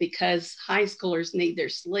schedule, because high schoolers need their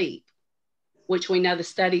sleep, which we know the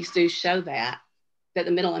studies do show that the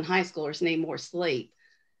middle and high schoolers need more sleep,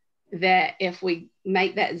 that if we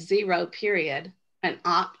make that 0 period,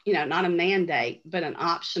 not a mandate, but an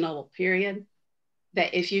optional period,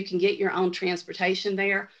 that if you can get your own transportation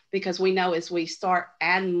there, because we know as we start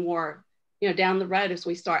adding more, down the road, as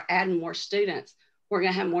we start adding more students, we're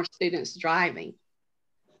going to have more students driving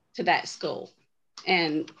to that school.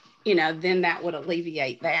 And, then that would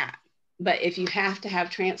alleviate that. But if you have to have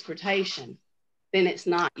transportation, then it's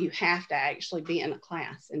not, you have to actually be in a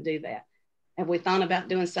class and do that. Have we thought about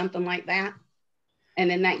doing something like that? And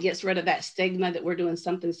then that gets rid of that stigma that we're doing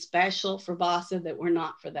something special for BASA that we're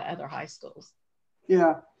not for the other high schools.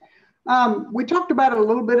 Yeah. We talked about it a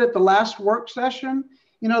little bit at the last work session.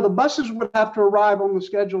 The buses would have to arrive on the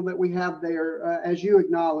schedule that we have there, as you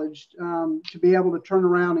acknowledged, to be able to turn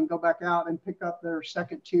around and go back out and pick up their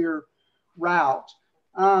 2nd tier route.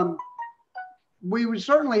 We would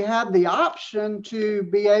certainly have the option to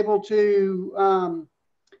be able to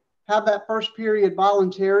have that first period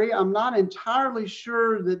voluntary. I'm not entirely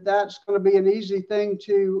sure that that's going to be an easy thing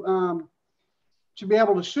to be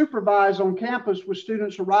able to supervise on campus with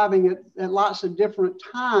students arriving at lots of different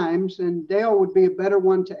times. And Dale would be a better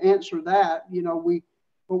one to answer that.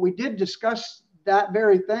 But we did discuss that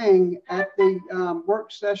very thing at the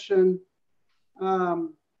work session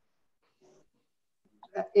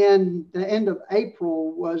in the end of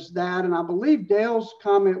April was that. And I believe Dale's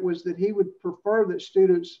comment was that he would prefer that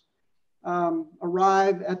students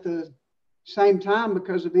arrive at the same time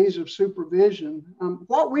because of ease of supervision.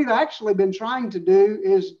 What we've actually been trying to do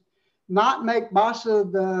is not make BASA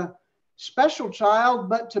the special child,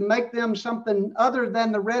 but to make them something other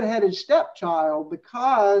than the redheaded stepchild,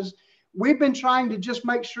 because we've been trying to just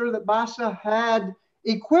make sure that BASA had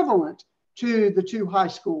equivalent to the 2 high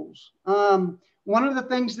schools. One of the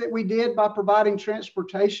things that we did by providing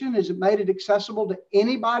transportation is it made it accessible to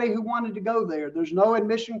anybody who wanted to go there. There's no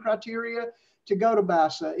admission criteria to go to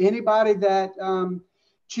BASA. Anybody that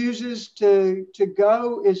chooses to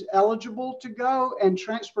go is eligible to go, and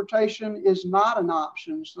transportation is not an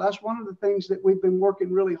option. So that's one of the things that we've been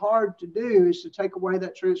working really hard to do, is to take away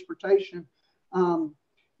that transportation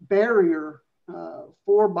barrier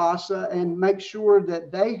for BASA and make sure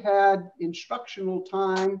that they had instructional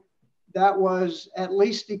time that was at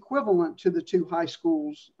least equivalent to the 2 high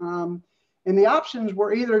schools. And the options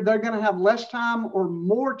were either they're going to have less time or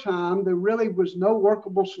more time. There really was no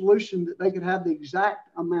workable solution that they could have the exact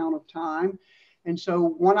amount of time. And so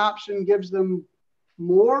one option gives them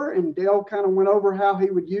more, and Dale kind of went over how he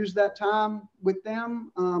would use that time with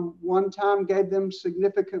them. One time gave them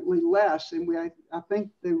significantly less. And I think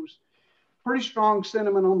there was pretty strong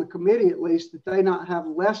sentiment on the committee, at least, that they not have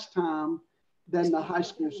less time than the high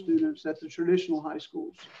school students at the traditional high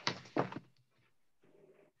schools.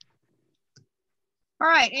 All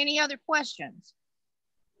right, any other questions?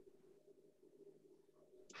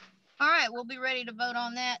 All right, we'll be ready to vote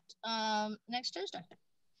on that next Tuesday.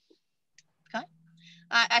 Okay.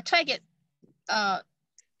 I take it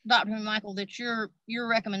Dr. Michael, that your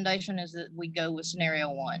recommendation is that we go with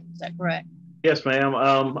scenario 1. Is that correct? Yes, ma'am.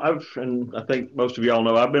 And I think most of y'all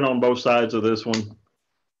know, I've been on both sides of this one.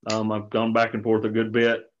 I've gone back and forth a good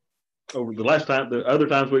bit over the other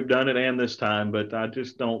times we've done it and this time, but I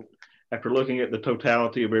just don't, after looking at the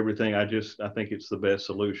totality of everything, I think it's the best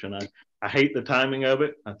solution. I hate the timing of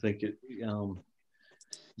it. I think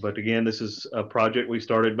but again, this is a project we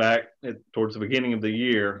started back towards the beginning of the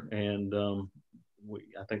year, and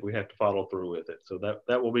I think we have to follow through with it. So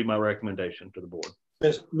that will be my recommendation to the board.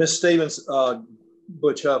 Ms. Stevens,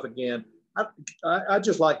 Butch Huff again. I'd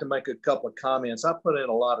just like to make a couple of comments. I put in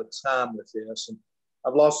a lot of time with this, and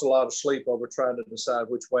I've lost a lot of sleep over trying to decide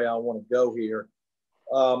which way I want to go here.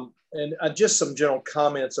 And just some general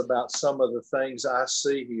comments about some of the things I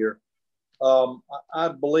see here. I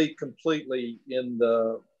believe completely in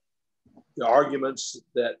the arguments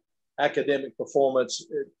that academic performance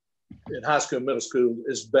in high school and middle school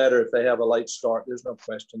is better if they have a late start. There's no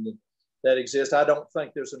question that exists. I don't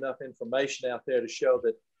think there's enough information out there to show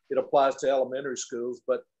that it applies to elementary schools,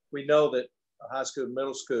 but we know that high school and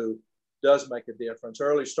middle school does make a difference.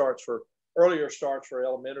 Earlier starts for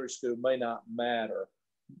elementary school may not matter,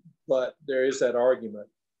 but there is that argument.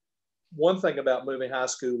 One thing about moving high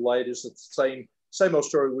school late is the same old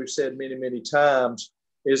story we've said many, many times,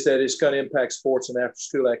 is that it's going to impact sports and after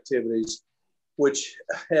school activities, which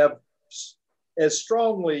have as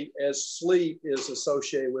strongly as sleep is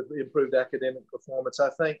associated with improved academic performance.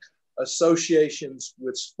 I think associations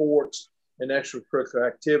with sports and extracurricular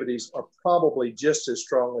activities are probably just as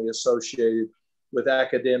strongly associated with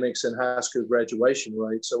academics and high school graduation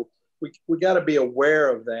rates. So we got to be aware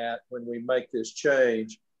of that when we make this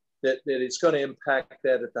change, that it's going to impact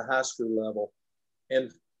that at the high school level.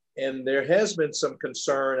 And there has been some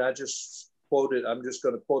concern. I'm just going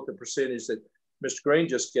to quote the percentage that Mr. Green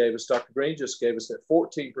just gave us, Dr. Green just gave us, that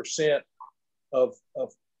 14% of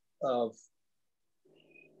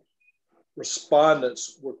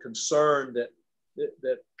respondents were concerned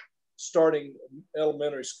that starting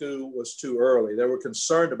elementary school was too early. They were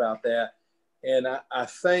concerned about that. And I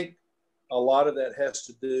think a lot of that has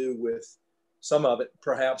to do with, some of it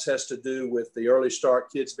perhaps has to do with the early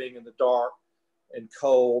start, kids being in the dark and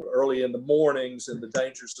cold early in the mornings, and the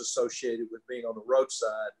dangers associated with being on the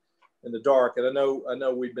roadside in the dark. And I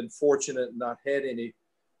know we've been fortunate and not had any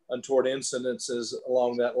untoward incidences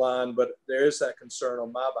along that line, but there is that concern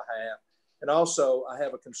on my behalf. And also I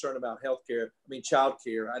have a concern about childcare.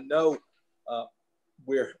 I know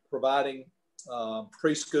we're providing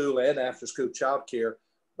preschool and after school childcare,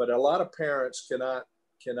 but a lot of parents cannot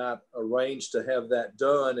arrange to have that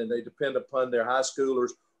done, and they depend upon their high schoolers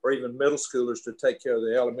or even middle schoolers to take care of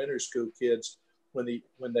the elementary school kids when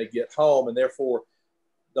they get home. And therefore,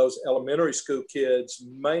 those elementary school kids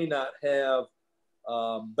may not have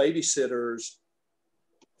babysitters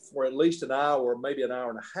for at least an hour, maybe an hour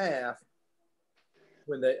and a half,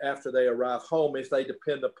 after they arrive home, if they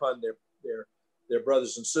depend upon their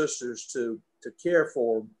brothers and sisters to care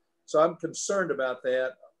for them. So I'm concerned about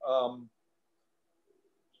that.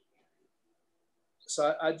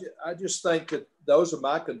 So I just think that those are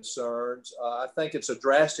my concerns. I think it's a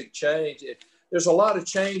drastic change. There's a lot of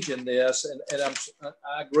change in this, and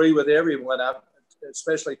I agree with everyone,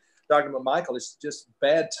 especially Dr. McMichael. It's just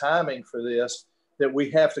bad timing for this, that we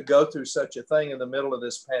have to go through such a thing in the middle of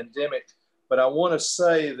this pandemic. But I want to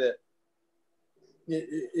say that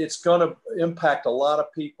it's going to impact a lot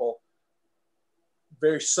of people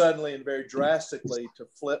very suddenly and very drastically to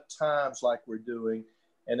flip times like we're doing.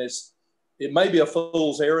 And it may be a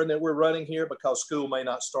fool's errand that we're running here, because school may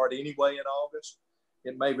not start anyway in August.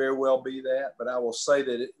 It may very well be that, but I will say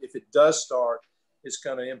that if it does start, it's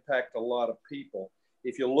going to impact a lot of people.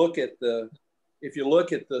 If you look at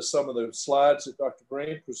some of the slides that Dr.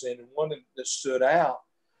 Green presented, one that stood out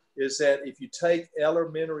is that if you take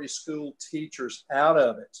elementary school teachers out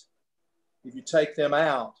of it, if you take them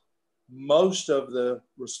out, most of the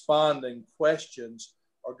responding questions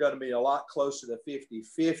are going to be a lot closer to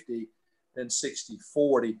 50-50 than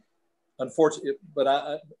 60-40. Unfortunately, but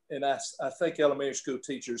I think elementary school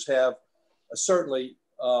teachers have certainly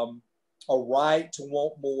a right to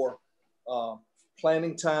want more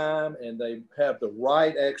planning time, and they have the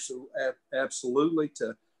right absolutely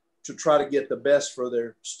to try to get the best for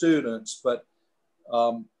their students. But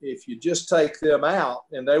if you just take them out,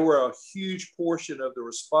 and they were a huge portion of the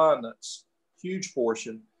respondents, huge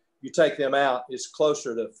portion, you take them out, it's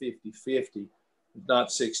closer to 50-50, not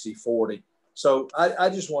 60-40. So I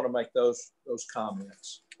just want to make those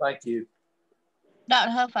comments. Thank you.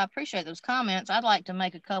 Dr. Huff, I appreciate those comments. I'd like to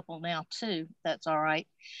make a couple now too, if that's all right.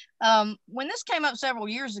 When this came up several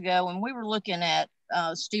years ago, when we were looking at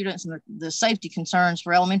students and the safety concerns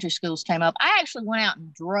for elementary schools came up, I actually went out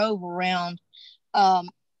and drove around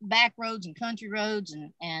back roads and country roads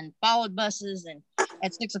and followed buses and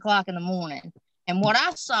at 6 o'clock in the morning. And what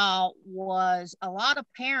I saw was a lot of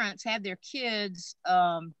parents had their kids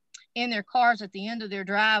in their cars at the end of their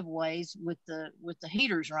driveways with the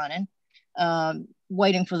heaters running,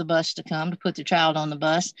 waiting for the bus to come to put their child on the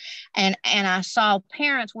bus. And I saw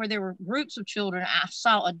parents where there were groups of children. I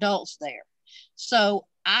saw adults there. So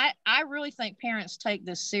I really think parents take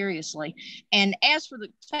this seriously. And as for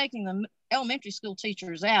taking the elementary school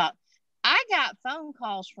teachers out, I got phone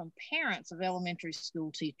calls from parents of elementary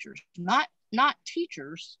school teachers, not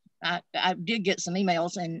teachers. I did get some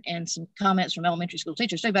emails and some comments from elementary school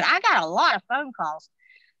teachers too, but I got a lot of phone calls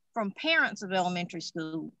from parents of elementary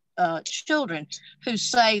school children who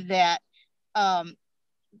say that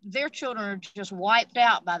their children are just wiped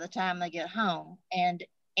out by the time they get home, and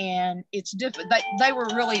it's different. They were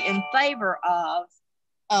really in favor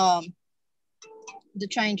of the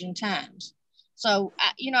changing times. So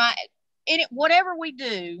whatever we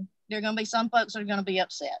do, there are going to be some folks that are going to be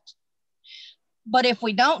upset. But if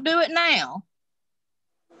we don't do it now,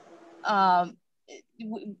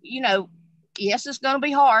 yes, it's going to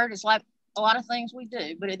be hard. It's like a lot of things we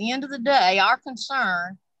do. But at the end of the day, our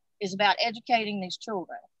concern is about educating these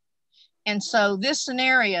children. And so this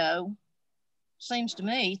scenario seems to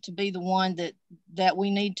me to be the one that we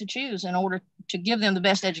need to choose in order to give them the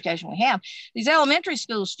best education we have. These elementary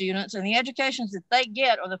school students and the educations that they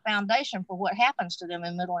get are the foundation for what happens to them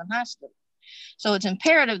in middle and high school. So it's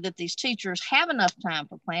imperative that these teachers have enough time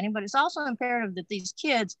for planning, but it's also imperative that these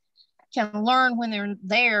kids can learn when they're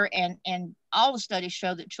there, and all the studies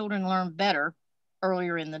show that children learn better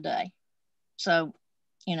earlier in the day. So,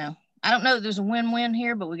 I don't know that there's a win-win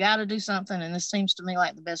here, but we got to do something, and this seems to me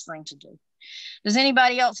like the best thing to do. Does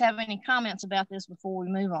anybody else have any comments about this before we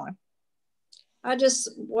move on? I just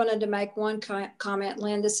wanted to make one comment,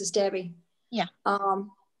 Lynn. This is Debbie. Yeah.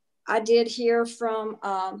 I did hear from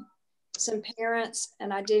some parents,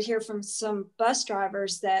 and I did hear from some bus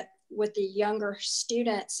drivers that with the younger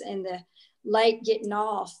students and the late getting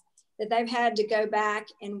off, that they've had to go back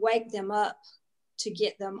and wake them up to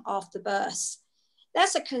get them off the bus.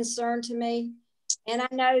 That's a concern to me. And I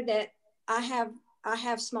know that I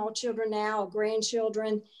have small children now,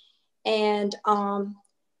 grandchildren, and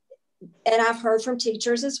I've heard from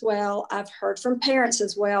teachers as well. I've heard from parents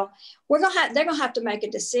as well. They're gonna have to make a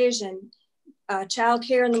decision: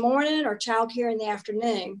 childcare in the morning or childcare in the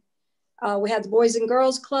afternoon. We have the Boys and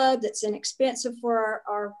Girls Club that's inexpensive for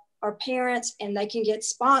our parents, and they can get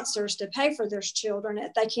sponsors to pay for their children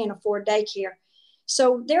if they can't afford daycare.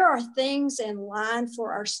 So there are things in line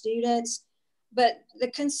for our students, but the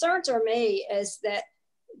concern to me is that,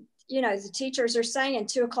 the teachers are saying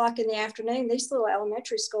 2 o'clock in the afternoon, these little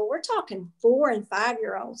elementary school, we're talking 4 and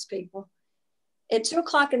 5-year-olds, people. At 2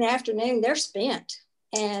 o'clock in the afternoon, they're spent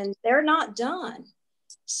and they're not done.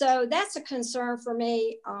 So that's a concern for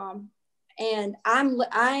me. And I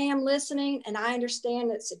am listening, and I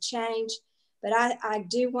understand it's a change, but I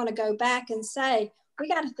do want to go back and say, we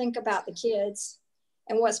got to think about the kids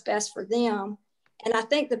and what's best for them. And I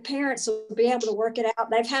think the parents will be able to work it out.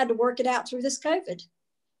 They've had to work it out through this COVID.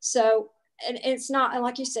 So, and it's not, and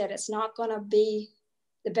like you said, it's not going to be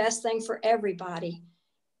the best thing for everybody,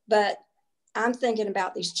 but I'm thinking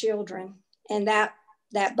about these children, and that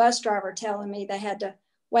bus driver telling me they had to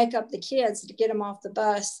wake up the kids to get them off the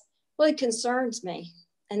bus really concerns me.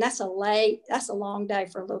 And that's a long day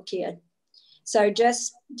for a little kid. So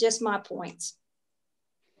just my points.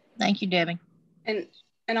 Thank you, Debbie.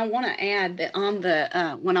 And I want to add that on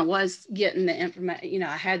the, when I was getting the information,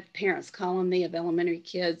 I had parents calling me of elementary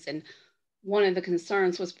kids, and one of the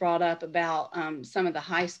concerns was brought up about some of the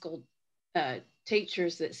high school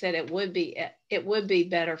teachers that said it would be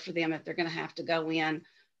better for them if they're going to have to go in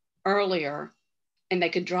earlier, and they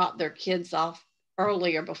could drop their kids off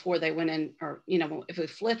earlier before they went in, or, if we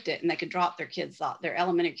flipped it, and they could drop their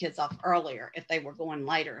elementary kids off earlier if they were going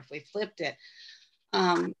later, if we flipped it.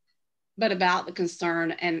 But about the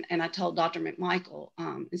concern, and I told Dr. McMichael,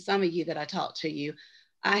 and some of you that I talked to you,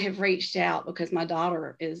 I have reached out because my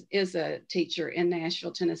daughter is a teacher in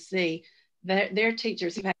Nashville, Tennessee. Their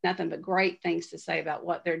teachers have had nothing but great things to say about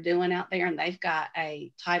what they're doing out there. And they've got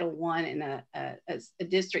a Title I in a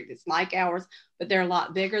district that's like ours, but they're a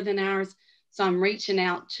lot bigger than ours. So I'm reaching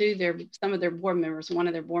out to some of their board members. One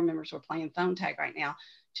of their board members, we're playing phone tag right now,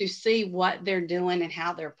 to see what they're doing and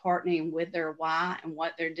how they're partnering with their Y and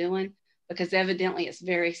what they're doing. because evidently it's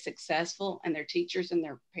very successful and their teachers and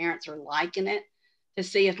their parents are liking it, to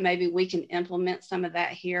see if maybe we can implement some of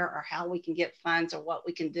that here, or how we can get funds, or what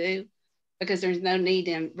we can do, because there's no need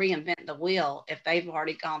to reinvent the wheel if they've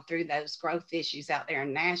already gone through those growth issues out there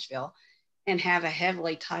in Nashville and have a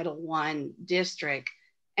heavily Title I district,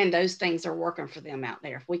 and those things are working for them out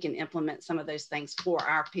there. If we can implement some of those things for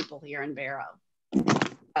our people here in Barrow.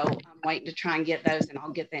 So I'm waiting to try and get those, and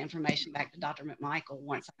I'll get the information back to Dr. McMichael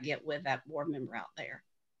once I get with that board member out there.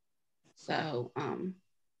 So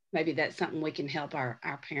maybe that's something we can help our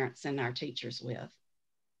parents and our teachers with.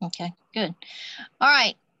 Okay, good. All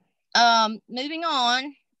right, moving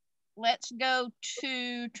on. Let's go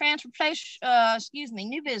to transportation,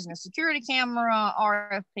 new business, security camera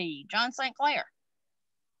RFP. John St. Clair.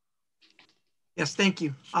 Yes, thank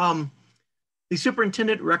you. The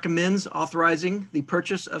superintendent recommends authorizing the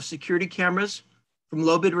purchase of security cameras from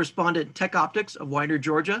low bid respondent Tech Optics of Winder,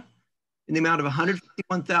 Georgia, in the amount of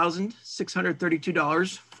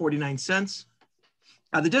 $151,632.49.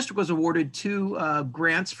 The district was awarded 2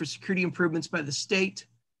 grants for security improvements by the state.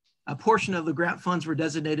 A portion of the grant funds were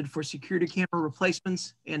designated for security camera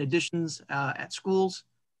replacements and additions at schools.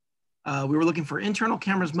 We were looking for internal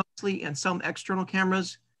cameras mostly and some external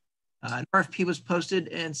cameras. An RFP was posted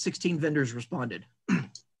and 16 vendors responded.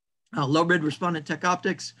 Low bid respondent Tech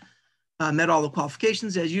Optics met all the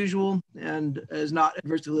qualifications as usual and is not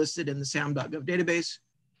adversely listed in the SAM.gov database.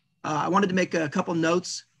 I wanted to make a couple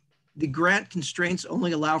notes. The grant constraints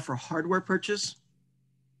only allow for hardware purchase.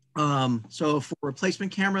 So for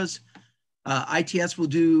replacement cameras, ITS will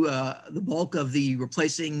do the bulk of the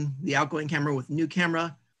replacing the outgoing camera with a new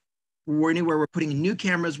camera. Or anywhere we're putting in new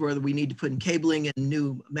cameras where we need to put in cabling and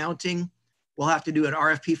new mounting, we'll have to do an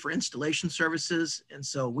RFP for installation services. And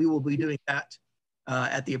so we will be doing that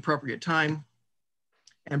at the appropriate time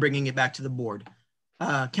and bringing it back to the board.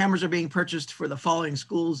 Cameras are being purchased for the following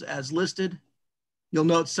schools as listed. You'll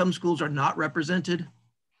note some schools are not represented.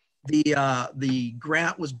 The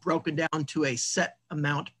grant was broken down to a set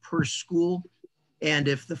amount per school. And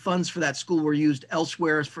if the funds for that school were used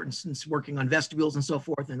elsewhere, for instance, working on vestibules and so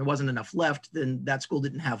forth, and there wasn't enough left, then that school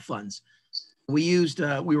didn't have funds. We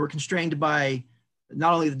were constrained by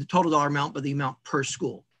not only the total dollar amount, but the amount per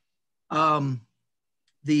school. The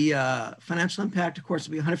financial impact, of course,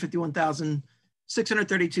 will be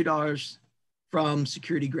 $151,632 from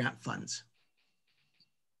security grant funds.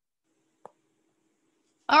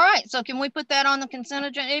 All right, so can we put that on the consent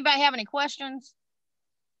agenda? Anybody have any questions?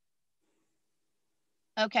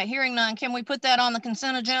 Okay, hearing none. Can we put that on the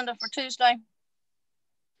consent agenda for Tuesday?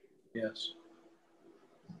 Yes.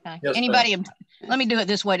 Okay. Yes, anybody, let me do it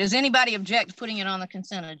this way. Does anybody object to putting it on the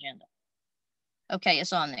consent agenda? Okay,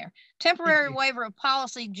 it's on there. Temporary waiver of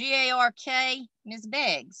policy GARK, Ms.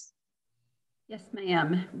 Beggs. Yes,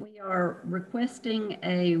 ma'am. We are requesting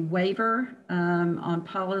a waiver on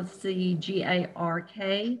policy GARK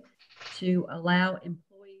to allow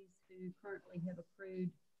employees who currently have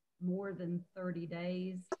accrued more than 30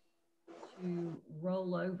 days to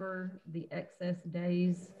roll over the excess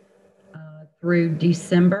days through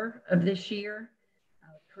December of this year.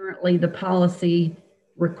 Currently, the policy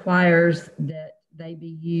requires that they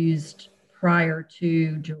be used prior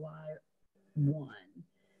to July 1.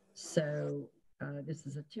 So this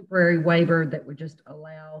is a temporary waiver that would just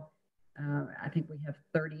allow, I think we have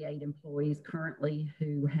 38 employees currently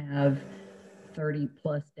who have 30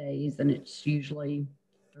 plus days, and it's usually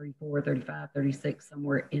 34, 35, 36,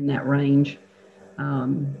 somewhere in that range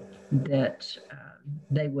that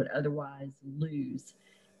they would otherwise lose.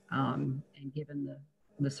 And given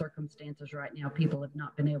the circumstances right now, people have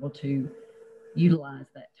not been able to utilize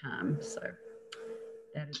that time. So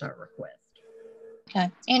that is our request. Okay.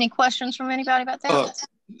 Any questions from anybody about that?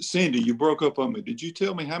 Cindy, you broke up on me. Did you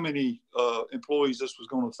tell me how many employees this was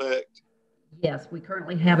going to affect? Yes, we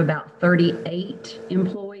currently have about 38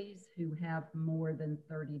 employees who have more than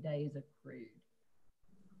 30 days accrued.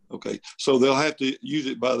 Okay, so they'll have to use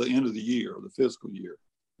it by the end of the year, or the fiscal year.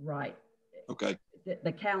 Right. Okay.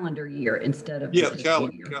 The calendar year instead of the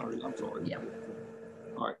calendar year. I'm sorry. Yeah.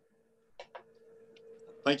 All right.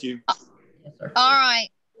 Thank you. Yes, sir. All right.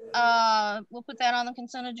 We'll put that on the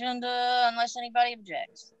consent agenda unless anybody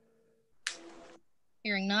objects.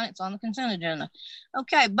 Hearing none, it's on the consent agenda.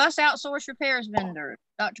 Okay, bus outsource repairs vendor,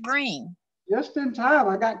 Dr. Green. Just in time,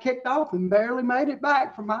 I got kicked off and barely made it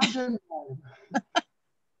back from my agenda.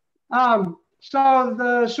 So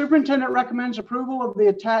the superintendent recommends approval of the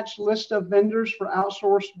attached list of vendors for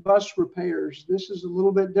outsourced bus repairs. This is a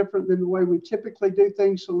little bit different than the way we typically do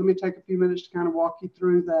things, so let me take a few minutes to kind of walk you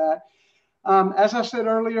through that. As I said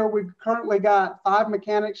earlier, we've currently got 5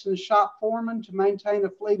 mechanics and shop foremen to maintain a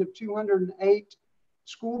fleet of 208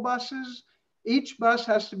 school buses. Each bus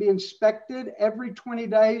has to be inspected every 20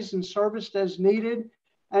 days and serviced as needed.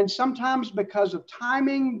 And sometimes because of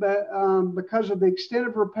timing, because of the extent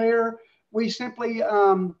of repair, we simply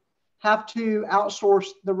have to outsource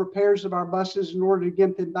the repairs of our buses in order to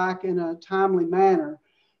get them back in a timely manner.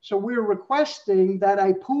 So we're requesting that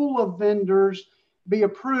a pool of vendors be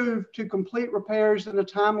approved to complete repairs in a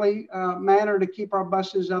timely manner to keep our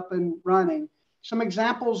buses up and running. Some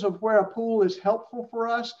examples of where a pool is helpful for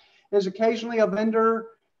us is occasionally a vendor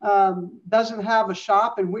doesn't have a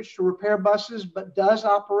shop in which to repair buses, but does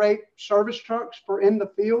operate service trucks for in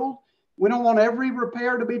the field. We don't want every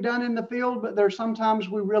repair to be done in the field, but there's sometimes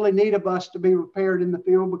we really need a bus to be repaired in the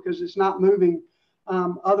field because it's not moving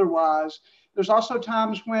otherwise. There's also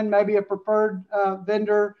times when maybe a preferred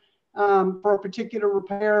vendor for a particular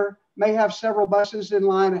repair may have several buses in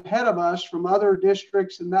line ahead of us from other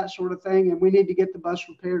districts and that sort of thing, and we need to get the bus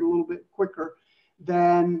repaired a little bit quicker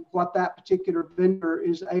than what that particular vendor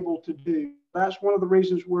is able to do. That's one of the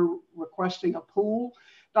reasons we're requesting a pool.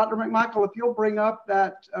 Dr. McMichael, if you'll bring up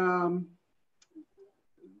that,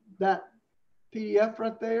 that PDF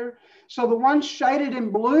right there. So the ones shaded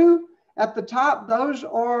in blue at the top, those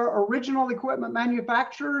are original equipment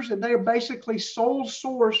manufacturers, and they are basically sole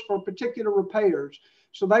source for particular repairs.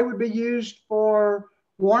 So they would be used for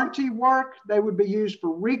warranty work, they would be used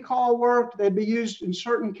for recall work, they'd be used in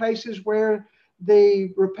certain cases where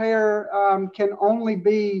the repair can only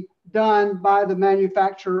be done by the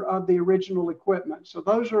manufacturer of the original equipment. So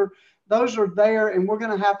those are there, and we're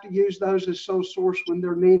going to have to use those as sole source when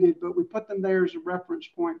they're needed, but we put them there as a reference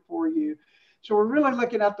point for you. So we're really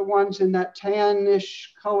looking at the ones in that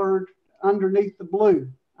tan-ish colored underneath the blue.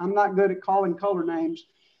 I'm not good at calling color names.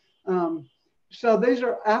 So these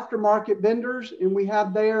are aftermarket vendors, and we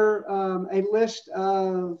have there a list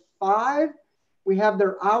of 5. We have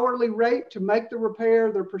their hourly rate to make the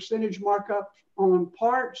repair, their percentage markup on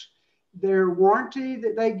parts, their warranty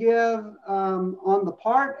that they give on the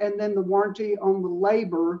part, and then the warranty on the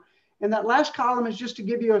labor. And that last column is just to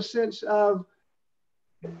give you a sense of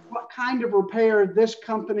what kind of repair this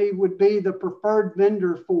company would be the preferred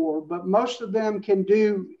vendor for. But most of them can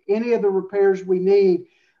do any of the repairs we need.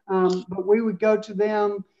 But we would go to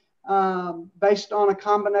them based on a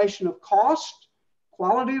combination of cost,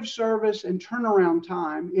 quality of service, and turnaround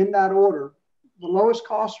time in that order. The lowest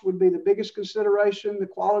cost would be the biggest consideration, the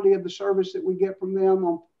quality of the service that we get from them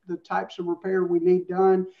on the types of repair we need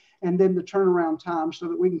done, and then the turnaround time so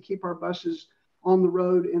that we can keep our buses on the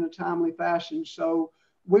road in a timely fashion. So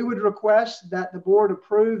we would request that the board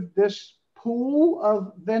approve this pool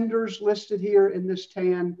of vendors listed here in this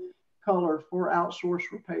tan color for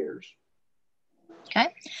outsourced repairs.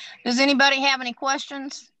 Okay. Does anybody have any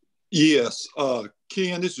questions? Yes,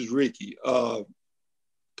 Ken, this is Ricky.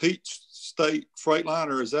 Peach State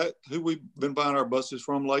Freightliner, is that who we've been buying our buses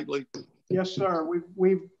from lately? Yes, sir.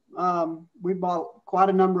 We've bought quite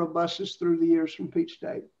a number of buses through the years from Peach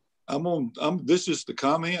State. This is the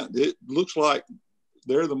comment. It looks like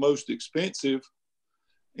they're the most expensive,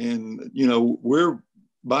 and you know we're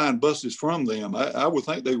buying buses from them. I would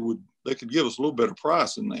think they could give us a little better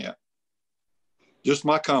price than that. Just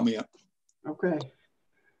my comment. Okay.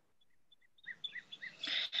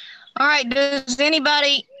 All right. Does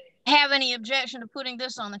anybody have any objection to putting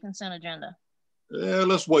this on the consent agenda? Yeah,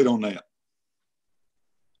 let's wait on that.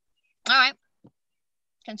 All right.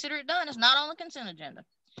 Consider it done. It's not on the consent agenda.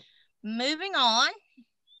 Moving on.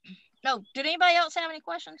 No, did anybody else have any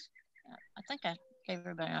questions? I think I gave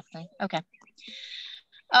everybody enough thing. Okay.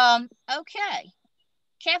 Okay.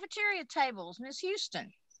 Cafeteria tables, Ms.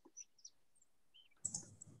 Houston.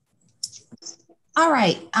 All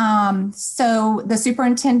right, so the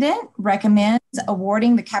superintendent recommends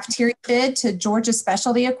awarding the cafeteria bid to Georgia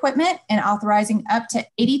Specialty Equipment and authorizing up to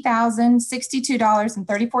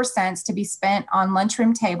 $80,062.34 to be spent on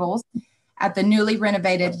lunchroom tables at the newly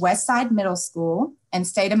renovated Westside Middle School and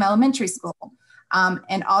Statham Elementary School,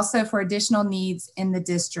 and also for additional needs in the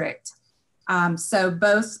district. So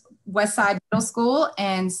both Westside Middle School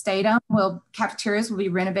and Statham cafeterias will be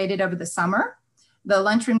renovated over the summer. The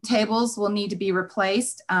lunchroom tables will need to be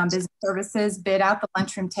replaced. Business services bid out the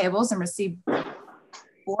lunchroom tables and received 4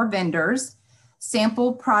 vendors.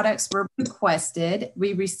 Sample products were requested.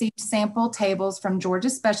 We received sample tables from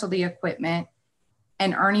Georgia Specialty Equipment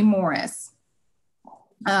and Ernie Morris.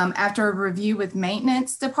 After a review with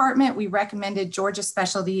maintenance department, we recommended Georgia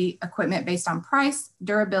Specialty Equipment based on price,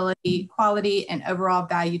 durability, quality, and overall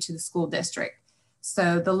value to the school district.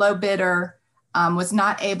 So the low bidder was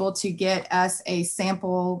not able to get us a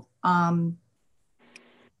sample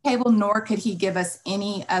table, nor could he give us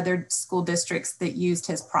any other school districts that used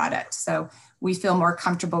his product. So we feel more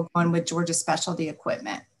comfortable going with Georgia Specialty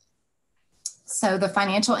Equipment. So the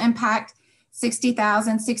financial impact,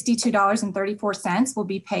 $60,062.34 will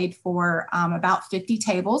be paid for about 50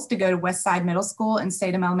 tables to go to Westside Middle School and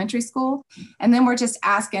Statham Elementary School. And then we're just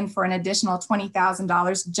asking for an additional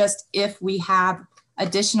 $20,000 just if we have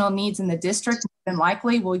additional needs in the district. Then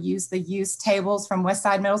likely we'll use the used tables from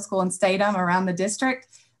Westside Middle School and Statham around the district.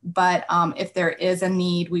 But if there is a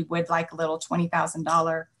need, we would like a little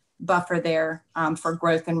 $20,000 buffer there for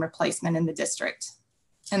growth and replacement in the district.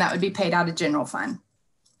 And that would be paid out of general fund.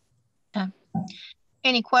 Okay.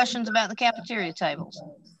 Any questions about the cafeteria tables?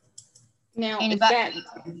 Now, is that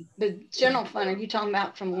the general fund, are you talking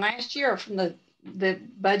about from last year or from the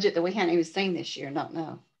budget that we hadn't even seen this year? Don't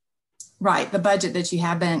know. Right, the budget that you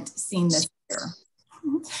haven't seen this year.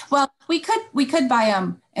 Well, we could buy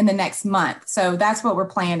them in the next month. So that's what we're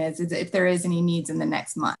planning is if there is any needs in the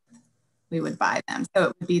next month, we would buy them. So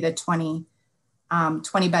it would be the 20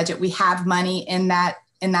 budget. We have money in that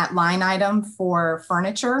line item for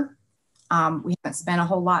furniture. We haven't spent a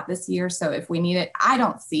whole lot this year. So if we need it, I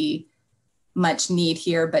don't see much need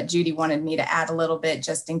here, but Judy wanted me to add a little bit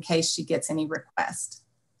just in case she gets any requests.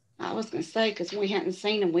 I was going to say, because we hadn't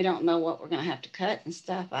seen them, we don't know what we're going to have to cut and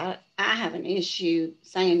stuff. I have an issue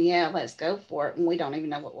saying, yeah, let's go for it. And we don't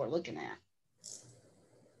even know what we're looking at.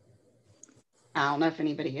 I don't know if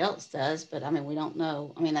anybody else does, but I mean, we don't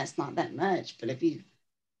know. I mean, that's not that much, but if we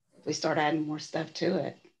start adding more stuff to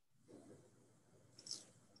it.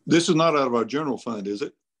 This is not out of our general fund, is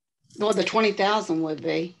it? Well, the 20,000 would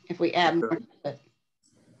be if we add more to it.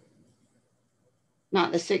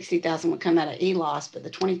 Not the 60,000 would come out of ELOS, but the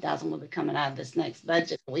 20,000 will be coming out of this next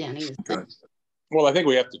budget. We haven't even seen. Well, I think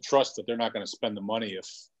we have to trust that they're not going to spend the money if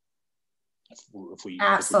we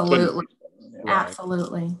absolutely,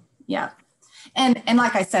 absolutely, yeah. And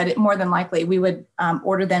like I said, it more than likely we would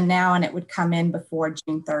order them now, and it would come in before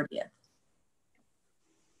June 30th.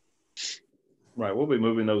 Right, we'll be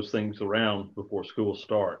moving those things around before school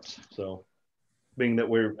starts. So, being that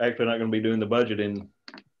we're actually not going to be doing the budget in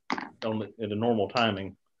a normal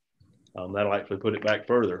timing, that'll actually put it back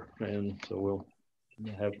further, and so we'll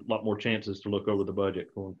have a lot more chances to look over the budget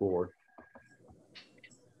going forward.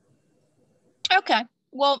 Okay,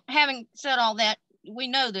 well, having said all that, we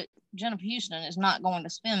know that Jennifer Houston is not going to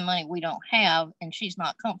spend money we don't have and she's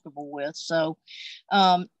not comfortable with. So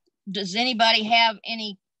does anybody have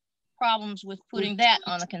any problems with putting that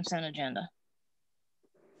on the consent agenda?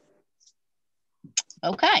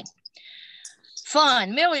 Okay.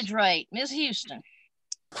 Fund, millage rate, Ms. Houston.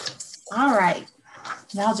 All right.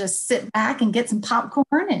 I'll just sit back and get some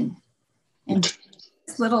popcorn and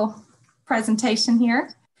this little presentation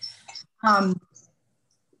here.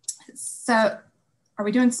 So are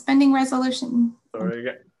we doing spending resolution? Sorry, you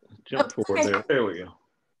got jump forward there. There we go.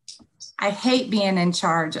 I hate being in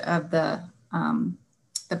charge of the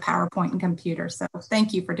PowerPoint and computer. So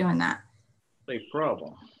thank you for doing that. No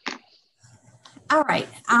problem. All right.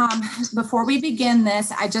 Before we begin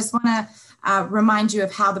this, I just want to remind you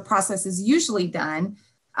of how the process is usually done.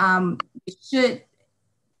 We should,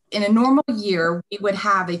 in a normal year, we would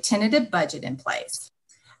have a tentative budget in place.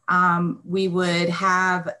 We would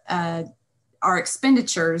have our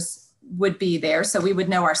expenditures would be there. So we would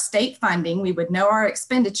know our state funding, we would know our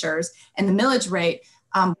expenditures, and the millage rate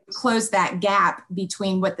close that gap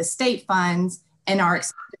between what the state funds and our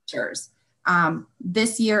expenditures.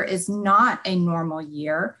 This year is not a normal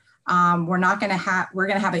year. We're going to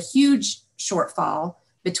have a huge shortfall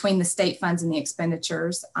between the state funds and the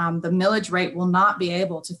expenditures. The millage rate will not be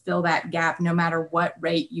able to fill that gap no matter what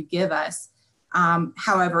rate you give us.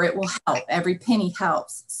 However, it will help. Every penny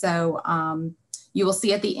helps. So you will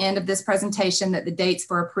see at the end of this presentation that the dates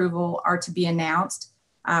for approval are to be announced.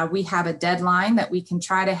 We have a deadline that we can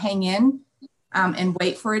try to hang in and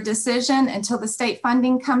wait for a decision until the state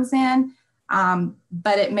funding comes in.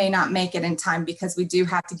 But it may not make it in time because we do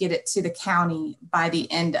have to get it to the county by the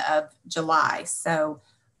end of July. So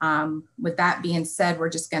with that being said, we're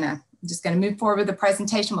just gonna move forward with the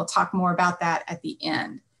presentation. We'll talk more about that at the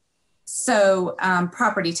end. So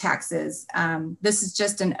property taxes, this is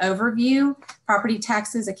just an overview. Property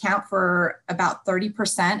taxes account for about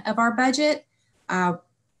 30% of our budget.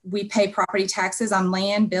 We pay property taxes on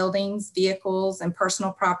land, buildings, vehicles, and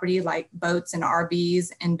personal property like boats and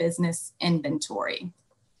RVs and business inventory.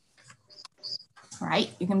 All right,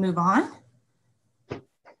 you can move on.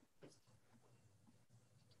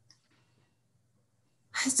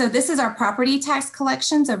 So this is our property tax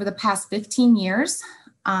collections over the past 15 years.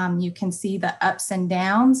 You can see the ups and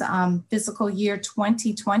downs. Fiscal year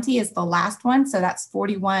 2020 is the last one. So that's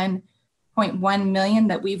 41.1 million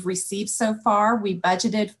that we've received so far. We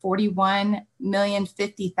budgeted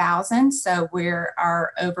 41,050,000. So we're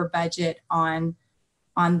over budget on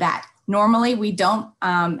that. Normally we don't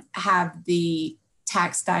have the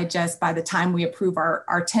tax digest by the time we approve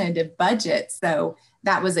our tentative budget. So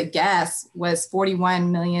that was a guess, was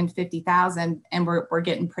 41,050,000, and we're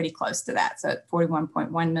getting pretty close to that. So at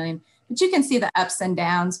 41.1 million. But you can see the ups and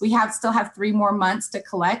downs. We still have 3 more months to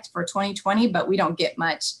collect for 2020, but we don't get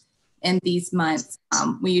much in these months.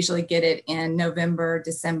 We usually get it in November,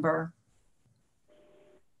 December.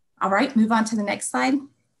 All right, move on to the next slide.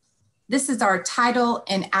 This is our title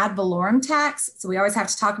and ad valorem tax. So we always have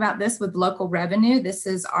to talk about this with local revenue. This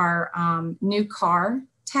is our new car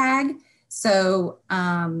tag. So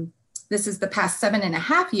this is the past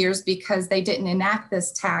 7.5 years because they didn't enact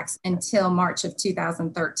this tax until March of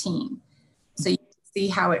 2013. So you can see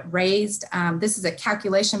how it raised. This is a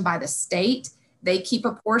calculation by the state. They keep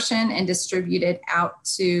a portion and distribute it out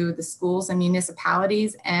to the schools and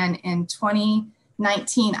municipalities. And in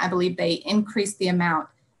 2019, I believe they increased the amount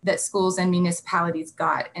that schools and municipalities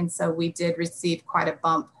got. And so we did receive quite a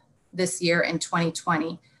bump this year in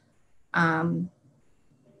 2020.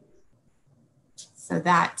 So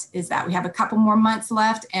that is that. We have a couple more months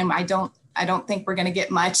left, and I don't think we're going to get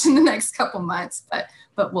much in the next couple months, but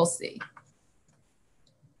we'll see.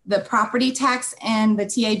 The property tax and the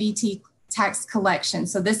TABT tax collection.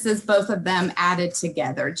 So this is both of them added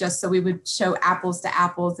together, just so we would show apples to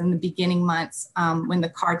apples in the beginning months when the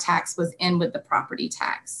car tax was in with the property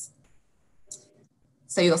tax.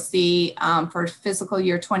 So you'll see for fiscal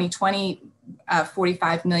year 2020,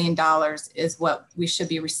 $45 million is what we should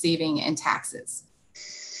be receiving in taxes.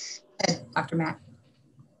 Dr. Mack.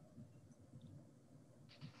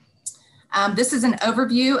 This is an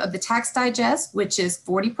overview of the tax digest, which is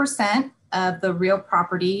 40% of the real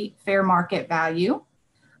property fair market value.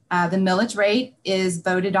 The millage rate is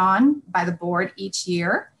voted on by the board each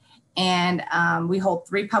year. And we hold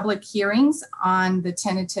 3 public hearings on the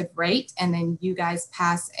tentative rate, and then you guys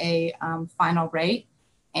pass a final rate.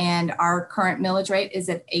 And our current millage rate is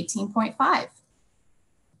at 18.5. All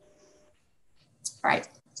right.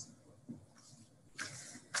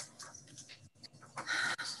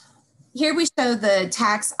 Here we show the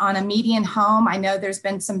tax on a median home. I know there's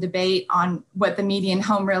been some debate on what the median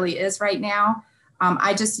home really is right now.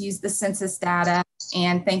 I just use the census data,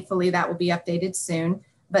 and thankfully that will be updated soon.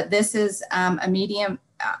 But this is a median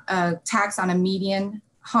tax on a median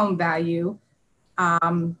home value.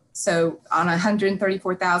 So on a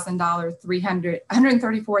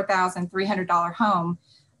 $134,300 home,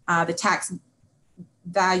 the tax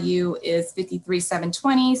value is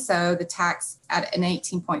 $53,720. So the tax at an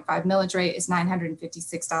 18.5 millage rate is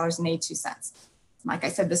 $956.82. Like I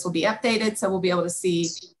said, this will be updated, so we'll be able to see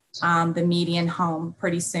the median home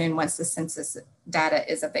pretty soon once the census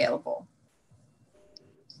data is available.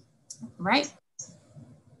 Right.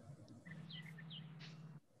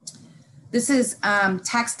 This is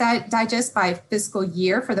tax digest by fiscal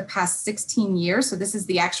year for the past 16 years. So this is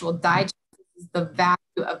the actual digest, this is the value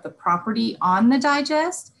of the property on the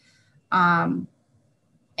digest. And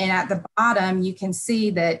at the bottom, you can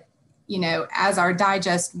see that, you know, as our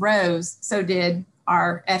digest rose, so did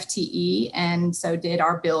our FTE, and so did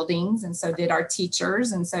our buildings, and so did our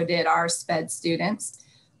teachers, and so did our SPED students.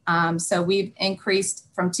 So we've increased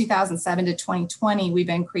from 2007 to 2020, we've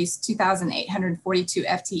increased 2,842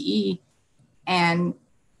 FTE, and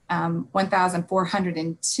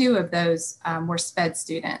 1,402 of those were SPED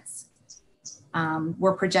students.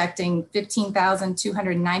 We're projecting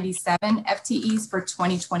 15,297 FTEs for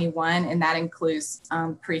 2021, and that includes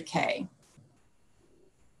pre-K.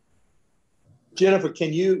 Jennifer,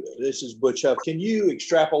 can you, this is Butch Huff, can you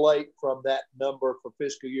extrapolate from that number for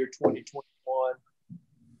fiscal year 2021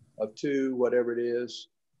 of 2, whatever it is?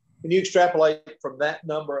 Can you extrapolate from that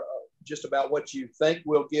number just about what you think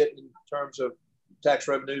we'll get in terms of tax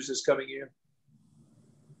revenues this coming year?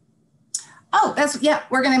 Oh, yeah,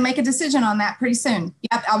 we're going to make a decision on that pretty soon.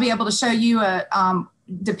 Yep, I'll be able to show you,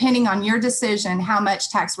 depending on your decision, how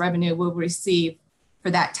much tax revenue we'll receive for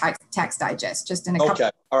that tax digest, just in a couple. Okay,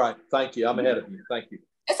 all right, thank you. I'm ahead of you, thank you.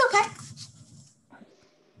 It's okay.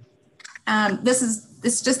 This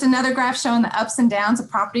is just another graph showing the ups and downs of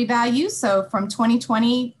property value. So from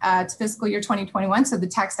 2020 to fiscal year 2021, so the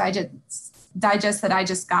tax digest that I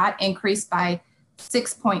just got increased by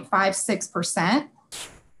 6.56%.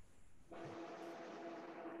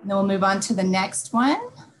 Then we'll move on to the next one.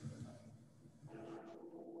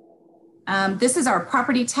 This is our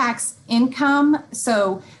property tax income.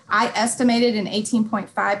 So I estimated an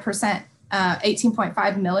 18.5%, 18.5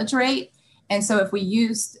 millage rate. And so if we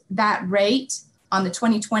used that rate on the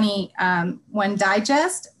 2021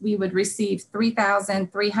 digest, we would receive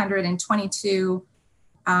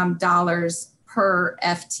 $3,322 per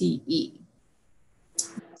FTE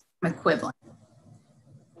equivalent.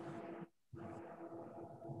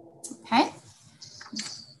 Okay.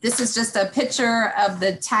 This is just a picture of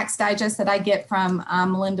the tax digest that I get from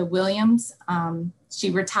Melinda Williams. She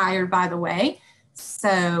retired, by the way.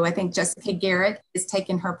 So I think Jessica Garrett is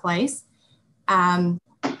taking her place.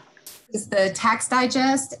 It's the tax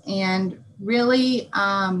digest, and really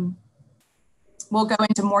we'll go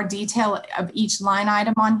into more detail of each line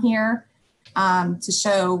item on here to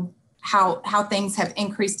show how things have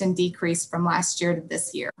increased and decreased from last year to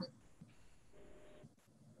this year.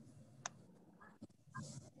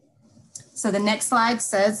 So the next slide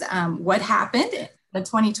says what happened in the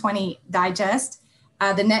 2020 digest.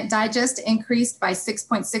 The net digest increased by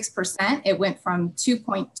 6.6%. It went from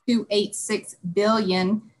 2.286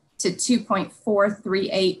 billion to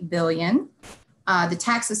 2.438 billion. The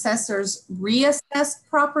tax assessors reassessed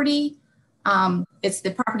property. It's the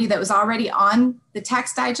property that was already on the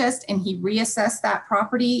tax digest, and he reassessed that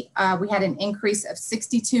property. We had an increase of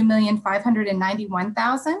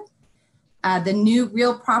 62,591,000. The new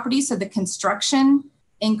real property, so the construction,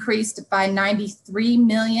 increased by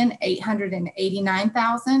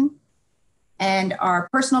 93,889,000. And our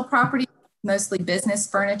personal property, mostly business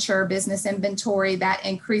furniture, business inventory, that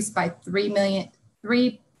increased by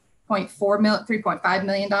 $3.5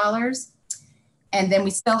 million. And then we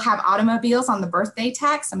still have automobiles on the birthday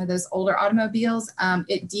tax, some of those older automobiles.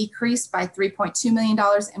 It decreased by $3.2 million,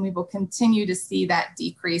 and we will continue to see that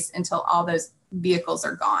decrease until all those vehicles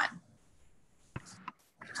are gone.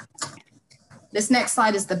 This next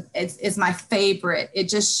slide is my favorite. It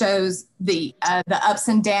just shows the ups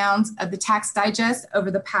and downs of the tax digest over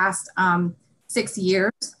the past 6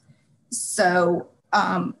 years. So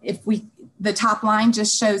the top line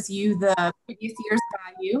just shows you the previous year's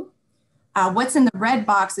value. What's in the red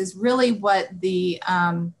box is really what the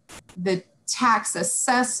tax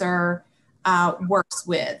assessor works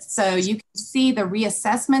with. So you can see the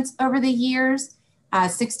reassessments over the years.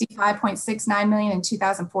 65.69 million in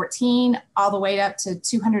 2014, all the way up to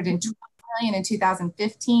 220 million in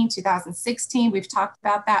 2015, 2016. We've talked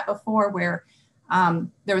about that before, where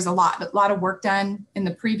there was a lot of work done in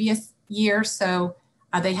the previous year. So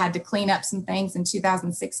they had to clean up some things in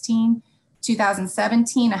 2016.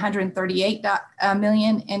 2017, 138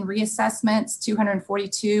 million in reassessments,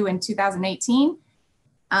 242 in 2018.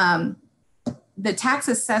 The tax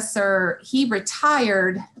assessor, he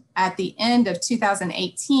retired at the end of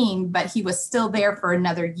 2018, but he was still there for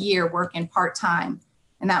another year working part-time.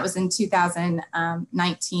 And that was in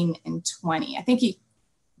 2019 and 20. I think he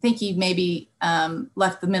maybe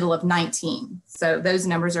left the middle of 19. So those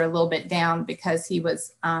numbers are a little bit down because he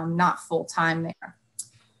was not full-time there.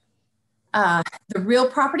 The real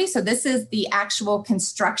property, so this is the actual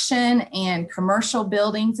construction and commercial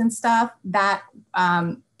buildings and stuff that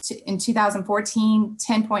in 2014,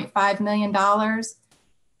 $10.5 million.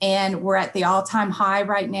 And we're at the all-time high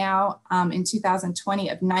right now in 2020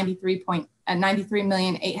 of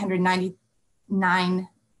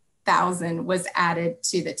 93,899,000 was added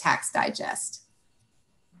to the tax digest.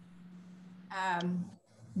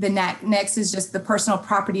 The next is just the personal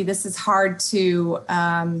property. This is hard to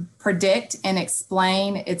predict and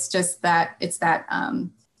explain. It's just that it's that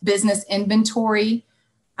business inventory.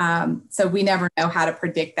 So we never know how to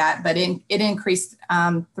predict that, but it increased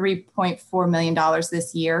 $3.4 million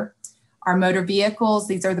this year. Our motor vehicles,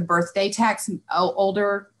 these are the birthday tax,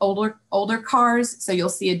 older cars. So you'll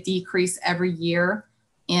see a decrease every year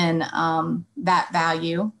in that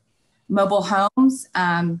value. Mobile homes,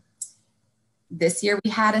 this year we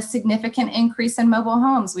had a significant increase in mobile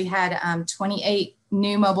homes. We had 28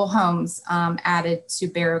 new mobile homes added to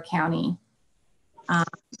Barrow County.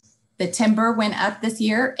 The timber went up this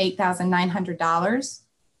year, $8,900.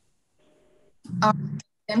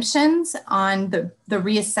 Exemptions on the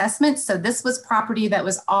reassessment. So this was property that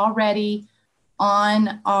was already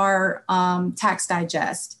on our tax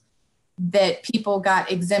digest that people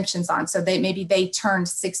got exemptions on. So maybe they turned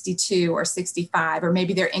 62 or 65, or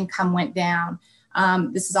maybe their income went down.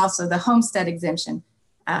 This is also the homestead exemption.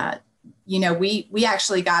 We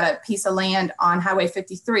actually got a piece of land on Highway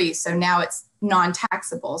 53. So now it's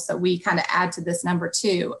non-taxable. So we kind of add to this number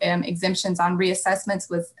too. Exemptions on reassessments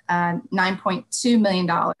was $9.2 million.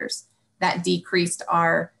 That decreased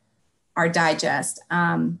our digest.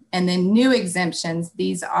 And then new exemptions,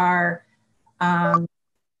 these are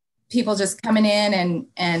people just coming in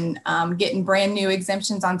and getting brand new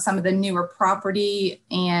exemptions on some of the newer property,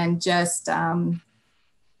 and just some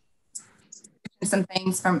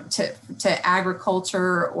things to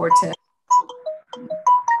agriculture or to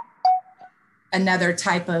another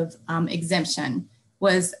type of exemption,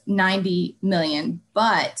 was 90 million.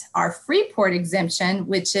 But our Freeport exemption,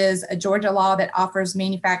 which is a Georgia law that offers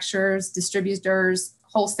manufacturers, distributors,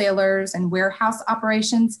 wholesalers, and warehouse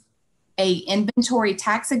operations a inventory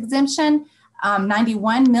tax exemption,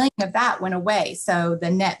 91 million of that went away. So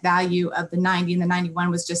the net value of the 90 and the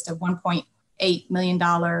 91 was just a $1.8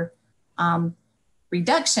 million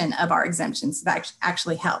reduction of our exemptions. That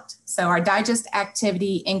actually helped. So our digest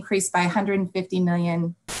activity increased by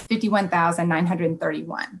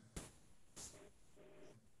 150,051,931.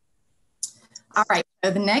 All right,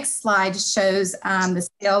 so the next slide shows the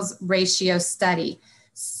sales ratio study.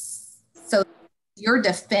 So your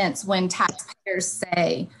defense when taxpayers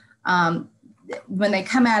say, when they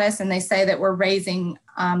come at us and they say that we're raising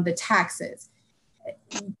the taxes,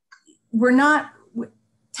 we're not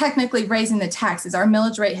technically raising the taxes. Our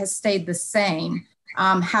millage rate has stayed the same.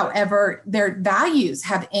 However, their values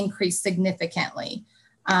have increased significantly.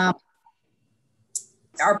 Our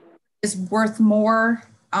is worth more.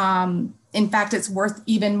 In fact, it's worth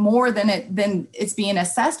even more than it's being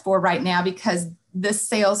assessed for right now, because this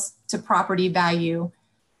sales to property value,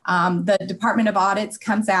 the Department of Audits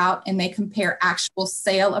comes out and they compare actual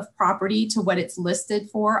sale of property to what it's listed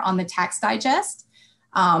for on the tax digest.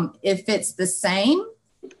 If it's the same,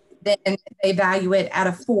 then they value it at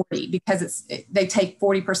a 40, because they take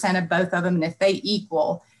 40% of both of them. And if they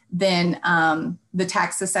equal, then the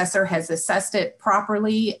tax assessor has assessed it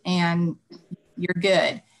properly and you're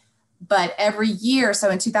good. But every year, so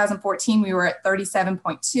in 2014, we were at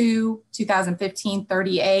 37.2, 2015,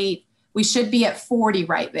 38. We should be at 40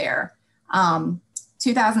 right there.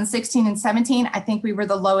 2016 and 17, I think we were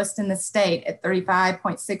the lowest in the state at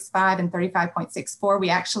 35.65 and 35.64. We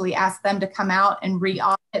actually asked them to come out and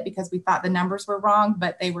re-audit because we thought the numbers were wrong,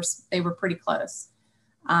 but they were pretty close.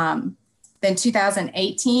 Then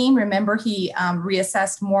 2018, remember he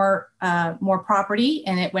reassessed more property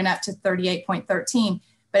and it went up to 38.13.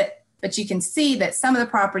 But you can see that some of the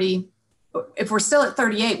property, if we're still at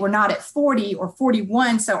 38, we're not at 40 or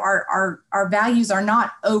 41. So our values are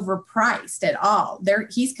not overpriced at all.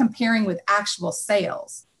 He's comparing with actual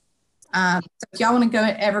sales. So if y'all want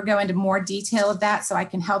to ever go into more detail of that, so I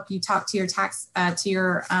can help you talk to your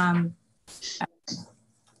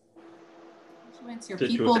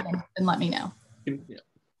people, then let me know. Yeah.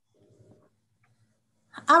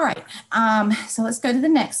 All right. So let's go to the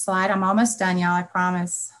next slide. I'm almost done, y'all, I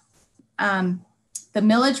promise. The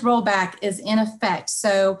millage rollback is in effect.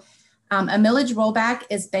 So a millage rollback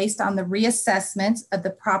is based on the reassessment of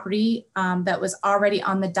the property that was already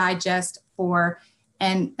on the digest for,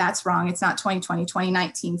 and that's wrong, it's not 2020,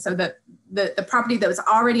 2019. So the property that was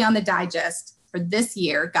already on the digest for this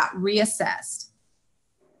year got reassessed.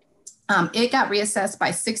 It got reassessed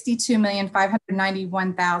by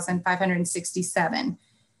 $62,591,567.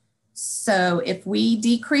 So if we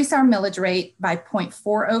decrease our millage rate by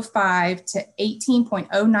 0.405 to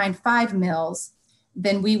 18.095 mils,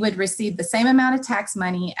 then we would receive the same amount of tax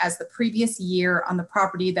money as the previous year on the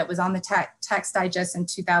property that was on the tax digest in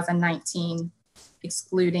 2019,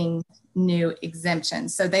 excluding new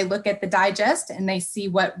exemptions. So they look at the digest and they see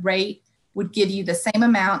what rate would give you the same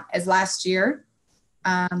amount as last year,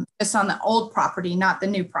 just on the old property, not the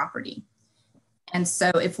new property. And so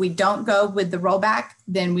if we don't go with the rollback,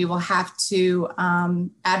 then we will have to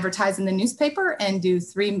advertise in the newspaper and do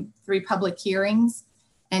three public hearings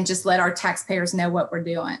and just let our taxpayers know what we're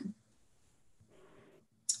doing.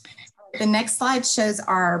 The next slide shows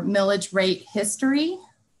our millage rate history.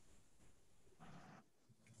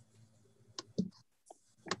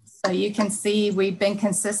 So you can see we've been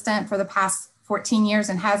consistent for the past 14 years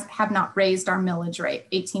and have not raised our millage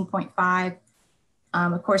rate, 18.5.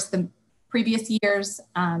 Of course, the previous years,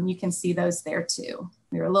 you can see those there too.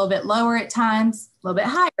 We were a little bit lower at times, a little bit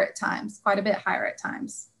higher at times, quite a bit higher at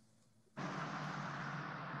times.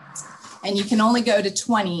 And you can only go to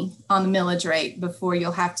 20 on the millage rate before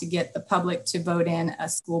you'll have to get the public to vote in a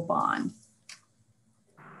school bond.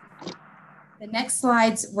 The next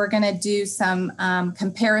slides, we're gonna do some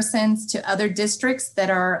comparisons to other districts that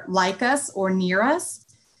are like us or near us.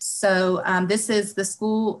 So this is the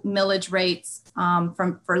school millage rates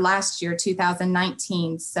for last year,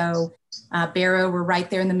 2019. So Barrow, we're right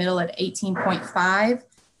there in the middle at 18.5.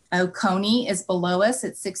 Oconee is below us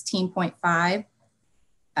at 16.5.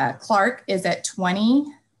 Clark is at 20.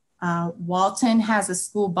 Walton has a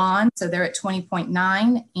school bond, so they're at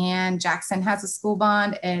 20.9. And Jackson has a school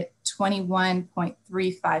bond at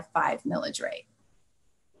 21.355 millage rate.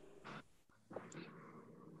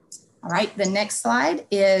 All right, the next slide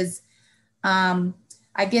is,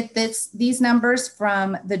 I get these numbers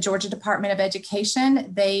from the Georgia Department of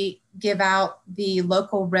Education. They give out the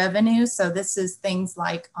local revenue. So this is things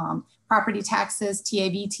like property taxes,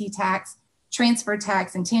 TABT tax, transfer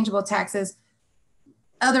tax, intangible taxes,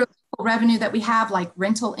 other local revenue that we have like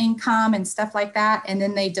rental income and stuff like that. And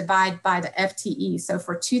then they divide by the FTE. So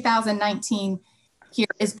for 2019, here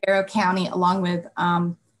is Barrow County along with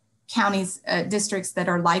counties, districts that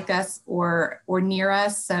are like us or near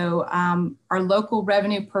us. So our local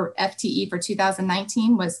revenue per FTE for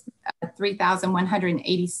 2019 was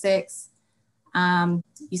 3,186.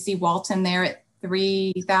 You see Walton there at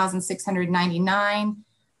 3,699.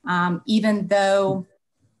 Even though,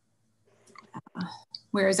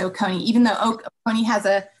 where is Oconee? Even though Oconee has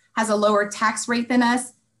a lower tax rate than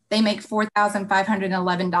us, they make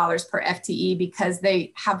 $4,511 per FTE because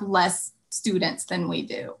they have less students than we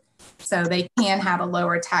do. So they can have a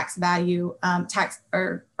lower tax value, tax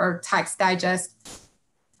digest.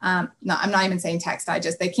 No, I'm not even saying tax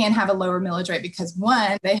digest. They can have a lower millage rate because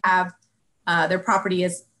one, they have their property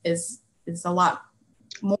is a lot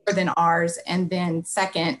more than ours, and then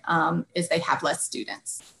second is they have less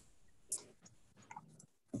students.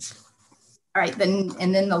 All right,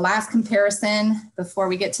 and then the last comparison before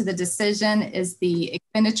we get to the decision is the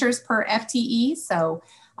expenditures per FTE. So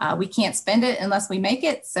we can't spend it unless we make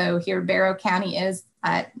it. So here Barrow County is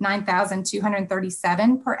at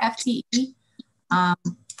 9,237 per FTE.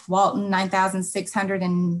 Walton,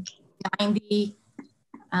 9,690.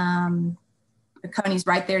 Oconee's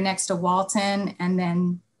right there next to Walton. And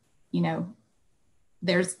then, you know,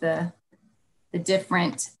 there's the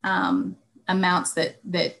different amounts that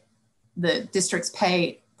the districts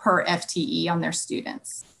pay per FTE on their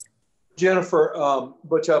students. Jennifer,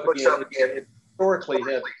 Butch up again. Historically,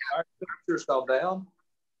 have our expenditures gone down?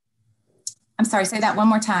 I'm sorry, say that one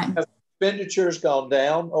more time. Have expenditures gone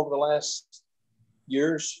down over the last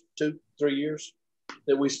years, 2-3 years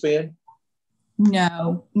that we spend?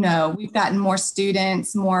 No, we've gotten more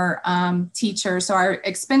students, more teachers. So our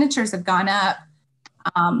expenditures have gone up.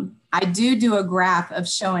 I do a graph of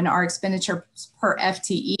showing our expenditure per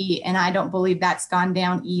FTE, and I don't believe that's gone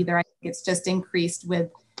down either. I think it's just increased with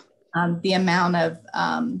the amount of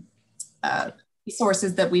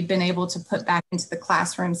resources that we've been able to put back into the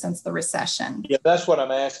classroom since the recession. Yeah, that's what I'm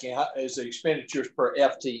asking. How, is the expenditures per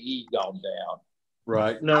FTE gone down?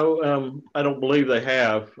 Right. No, I don't believe they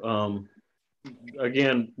have.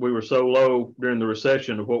 Again, we were so low during the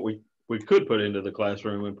recession of what we could put into the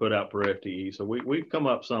classroom and put out per FTE. So we've come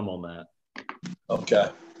up some on that. Okay.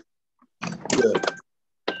 Good.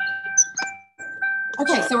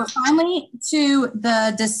 Okay, so we're finally to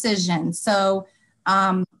the decision. So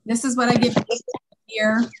this is what I give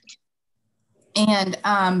here. And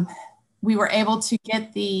we were able to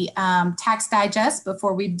get the tax digest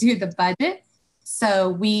before we do the budget. So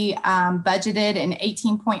we budgeted an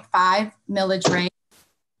 18.5 millage rate.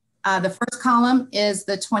 The first column is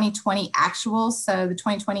the 2020 actual. So the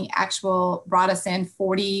 2020 actual brought us in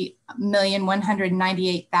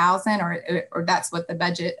 40,198,000, or that's what the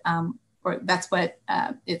budget, or that's what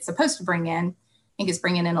it's supposed to bring in. I think it's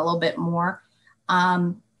bringing in a little bit more.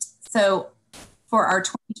 So for our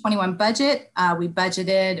 2021 budget, we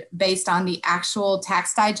budgeted based on the actual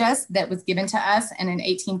tax digest that was given to us and an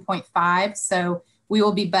 18.5. So we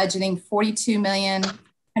will be budgeting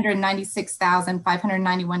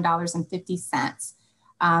 $42,196,591.50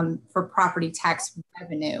 for property tax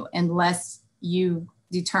revenue, unless you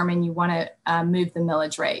determine you want to move the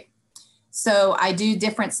millage rate. So I do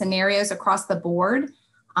different scenarios across the board.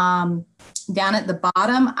 Down at the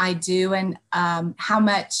bottom, I do how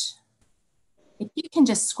much. If you can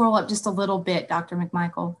just scroll up just a little bit, Dr.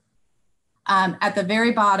 McMichael. At the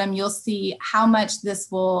very bottom, you'll see how much this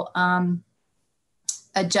will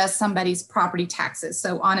adjust somebody's property taxes.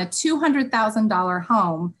 So on a $200,000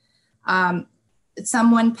 home,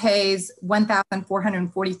 someone pays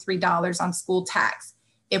 $1,443 on school tax.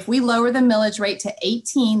 If we lower the millage rate to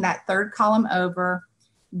 18, that third column over,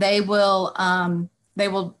 they will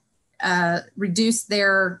reduce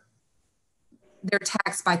their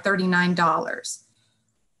tax by $39.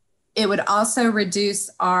 It would also reduce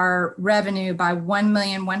our revenue by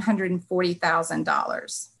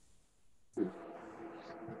 $1,140,000.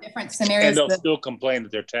 Different scenarios. And they'll still complain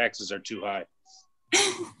that their taxes are too high.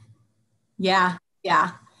 Yeah,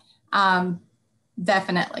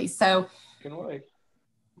 definitely. So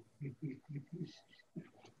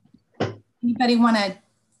anybody want to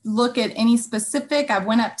look at any specific? I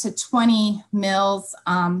went up to 20 mills.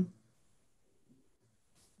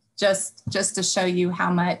 just to show you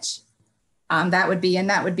how much that would be. And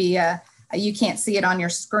that would be you can't see it on your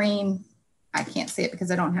screen. I can't see it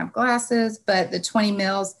because I don't have glasses, but the 20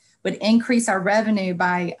 mills would increase our revenue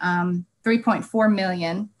by 3.4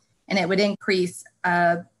 million, and it would increase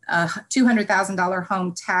a $200,000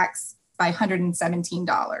 home tax by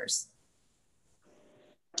 $117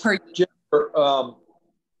 per year. Jennifer,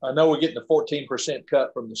 I know we're getting a 14%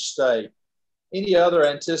 cut from the state. Any other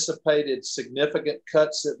anticipated significant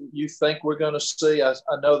cuts that you think we're going to see? I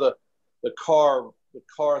know the car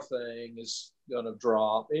thing is going to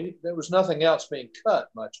drop. There was nothing else being cut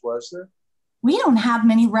much, was there? We don't have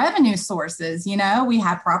many revenue sources. You know, we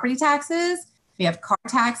have property taxes, we have car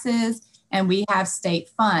taxes, and we have state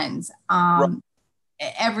funds. Right.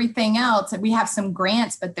 Everything else, we have some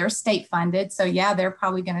grants, but they're state funded. So yeah, they're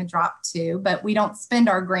probably going to drop too, but we don't spend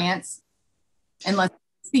our grants unless we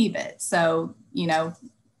receive it. So, you know,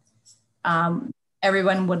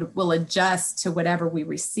 everyone will adjust to whatever we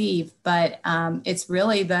receive, but it's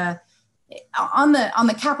really on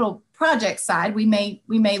the capital project side, we may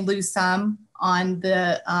lose some on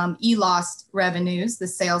the e-lost revenues, the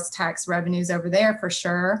sales tax revenues over there for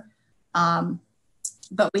sure.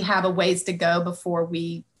 But we have a ways to go before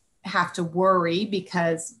we have to worry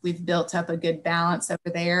because we've built up a good balance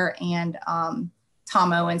over there. And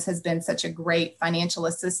Tom Owens has been such a great financial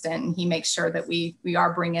assistant, and he makes sure that we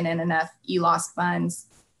are bringing in enough e-lost funds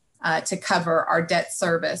to cover our debt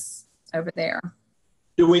service over there.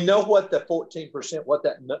 Do we know what the 14%, what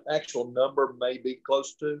that actual number may be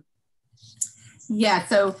close to? Yeah,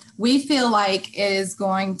 so we feel like it is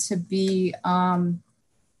going to be $13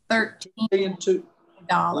 million.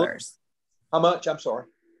 How much? I'm sorry.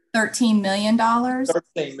 $13 million.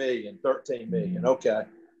 13 million. Okay.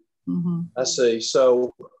 Mm-hmm. I see.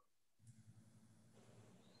 So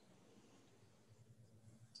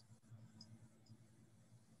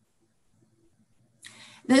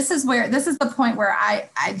this is the point where I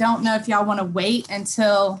don't know if y'all want to wait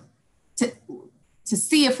until to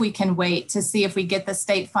see if we can wait to see if we get the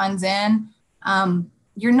state funds in.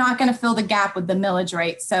 You're not going to fill the gap with the millage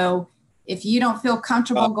rate. So if you don't feel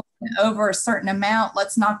comfortable going over a certain amount,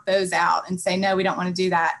 let's knock those out and say, no, we don't want to do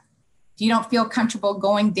that. If you don't feel comfortable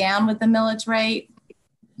going down with the millage rate,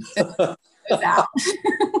 those out.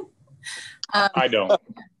 I don't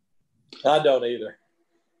either.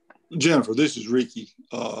 Jennifer, this is Ricky.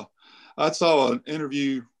 I saw an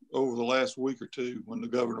interview over the last week or two when the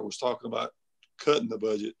governor was talking about cutting the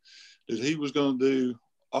budget, that he was going to do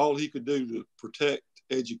all he could do to protect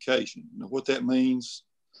education. Now, what that means,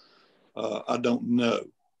 I don't know.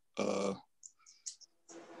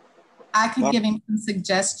 I could give him some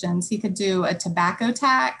suggestions. He could do a tobacco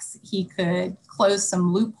tax. He could close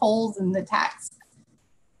some loopholes in the tax.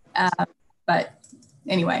 But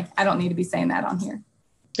anyway, I don't need to be saying that on here.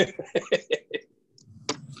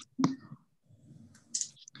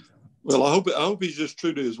 Well, I hope he's just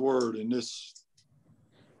true to his word, and this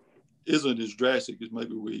isn't as drastic as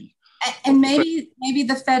maybe we. And maybe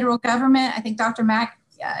the federal government, I think Dr. Mack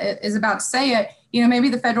is about to say it, you know, maybe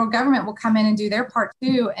the federal government will come in and do their part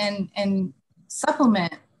too and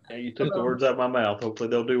supplement. Yeah, you took the words out of my mouth. Hopefully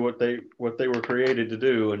they'll do what they were created to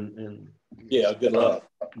do. And yeah, good luck.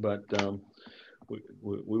 But we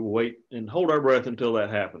will wait and hold our breath until that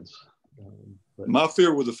happens. But my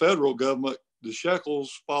fear with the federal government, the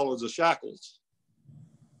shekels follows the shackles.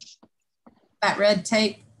 That red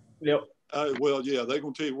tape. Yep. Well, yeah, they're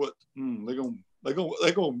gonna tell you what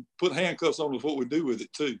they're gonna put handcuffs on us what we do with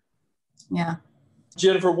it too. Yeah.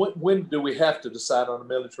 Jennifer, when do we have to decide on a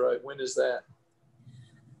millage rate? When is that?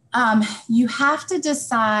 You have to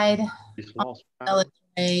decide on the millage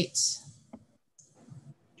rate.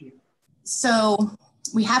 So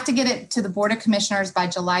we have to get it to the Board of Commissioners by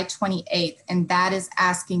July 28th, and that is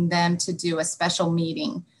asking them to do a special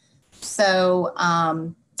meeting. So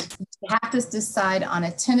you have to decide on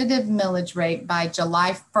a tentative millage rate by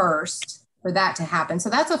July 1st for that to happen. So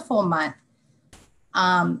that's a full month.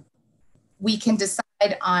 We can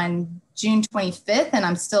decide on June 25th, and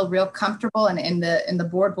I'm still real comfortable, and the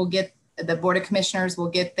board will get, the Board of Commissioners will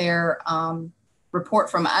get their report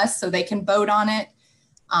from us so they can vote on it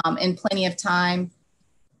in plenty of time,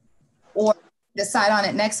 or decide on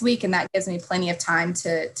it next week, and that gives me plenty of time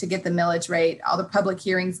to get the millage rate, all the public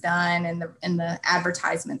hearings done and the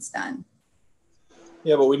advertisements done.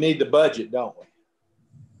 Yeah, but we need the budget, don't we?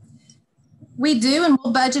 We do, and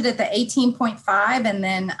we'll budget at the 18.5, and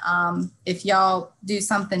then if y'all do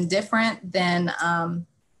something different, then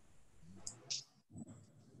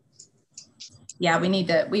yeah,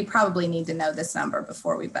 we probably need to know this number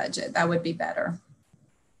before we budget. That would be better.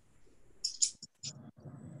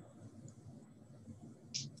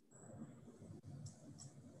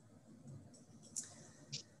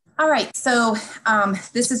 All right, so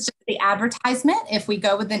this is just the advertisement. If we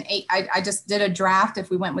go with an 8, I just did a draft.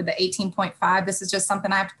 If we went with the 18.5, this is just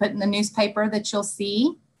something I have to put in the newspaper that you'll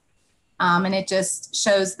see. And it just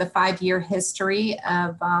shows the 5-year history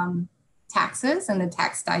of taxes and the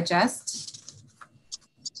tax digest.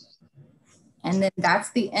 And then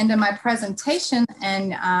that's the end of my presentation. And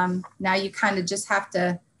now you kind of just have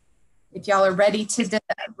to, if y'all are ready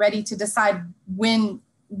to decide when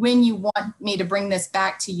you want me to bring this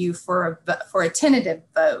back to you for a tentative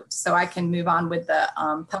vote, so I can move on with the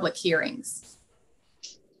public hearings.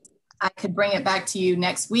 I could bring it back to you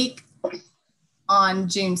next week on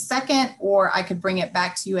June 2nd, or I could bring it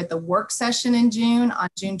back to you at the work session in June on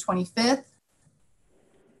June 25th.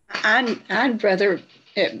 I'd rather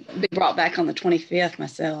it be brought back on the 25th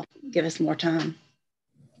myself. Give us more time.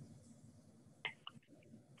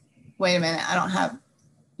 Wait a minute,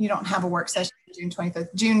 you don't have a work session June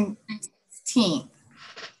 25th, June 16th.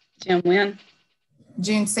 June when?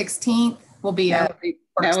 June 16th will be that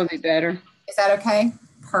would be better. Is that okay?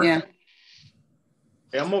 Perfect.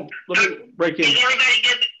 Yeah, let me break in. Is everybody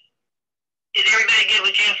good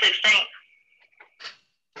with June 16th?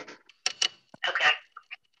 Okay.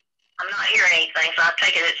 I'm not hearing anything, so I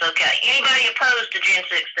take it it's okay. Anybody opposed to June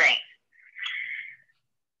 16th?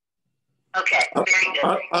 Okay, very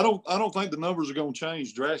good. I don't think the numbers are going to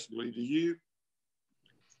change drastically. Do you?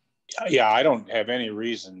 Yeah, I don't have any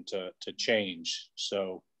reason to change.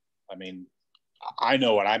 So, I mean, I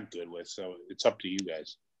know what I'm good with, so it's up to you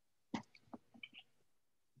guys.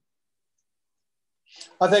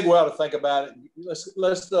 I think we ought to think about it.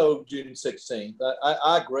 Let's go June 16th.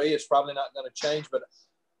 I agree. It's probably not going to change, but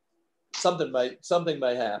something may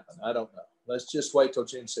happen. I don't know. Let's just wait till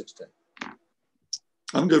June 16th.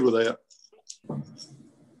 I'm good with that. Maybe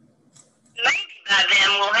by then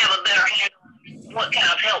we'll have a better handle on what kind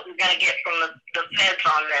of help we're going to get from the feds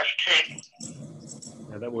on this too.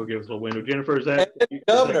 Yeah, that will give us a little window. Jennifer, is that the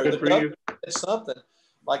governor you? It's something.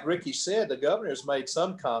 Like Ricky said, the governor's made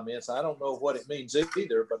some comments. I don't know what it means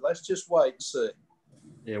either, but let's just wait and see.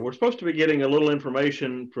 Yeah, we're supposed to be getting a little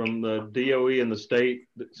information from the DOE and the state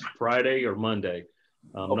this Friday or Monday.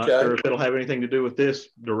 I'm not sure if it'll have anything to do with this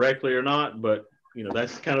directly or not, but you know,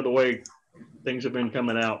 that's kind of the way things have been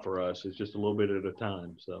coming out for us. It's just a little bit at a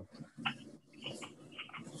time. So.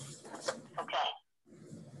 Okay.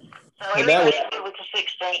 So everybody's good with the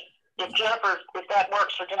 16th. If that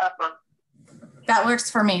works for Jennifer. That works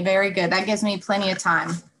for me. Very good. That gives me plenty of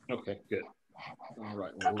time. Okay, good. All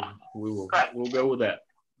right. Well, we'll go with that.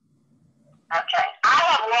 Okay. I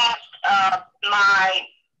have lost my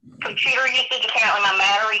computer usage. Apparently my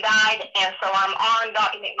battery died, and so I'm on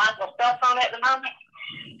Dr. McMichael's cell phone at the moment.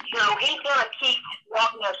 So he's going to keep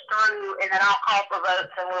walking us through, and then I'll call for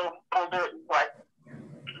votes, and we'll do it in place.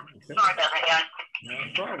 Okay. Sorry about that, guys. No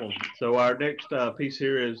problem. So our next piece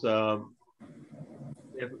here is the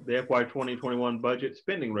FY 2021 budget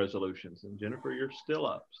spending resolutions. And Jennifer, you're still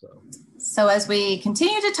up. So as we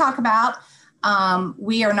continue to talk about,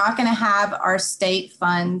 we are not going to have our state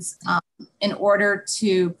funds in order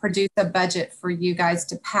to produce a budget for you guys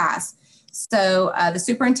to pass. So the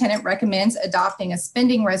superintendent recommends adopting a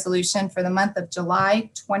spending resolution for the month of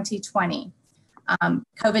July 2020.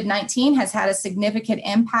 COVID-19 has had a significant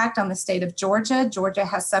impact on the state of Georgia. Georgia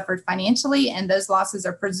has suffered financially, and those losses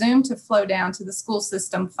are presumed to flow down to the school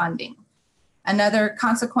system funding. Another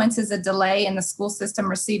consequence is a delay in the school system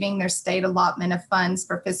receiving their state allotment of funds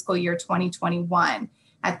for fiscal year 2021.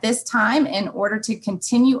 At this time, in order to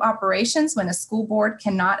continue operations when a school board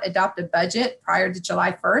cannot adopt a budget prior to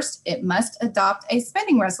July 1st, it must adopt a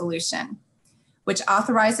spending resolution, which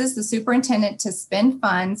authorizes the superintendent to spend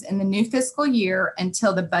funds in the new fiscal year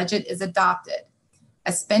until the budget is adopted.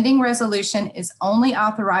 A spending resolution is only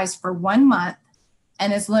authorized for 1 month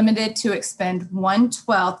and is limited to expend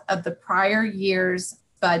 1/12 of the prior year's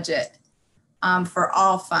budget for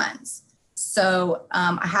all funds. So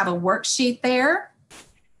I have a worksheet there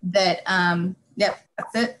that,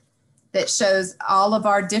 that's it, that shows all of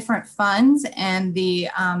our different funds and the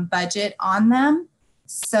budget on them.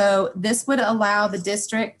 So this would allow the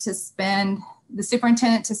district to spend, the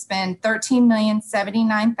superintendent to spend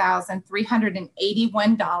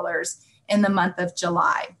 $13,079,381 in the month of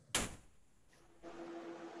July.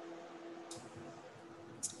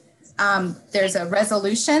 There's a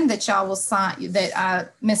resolution that y'all will sign,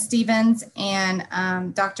 that Ms. Stevens and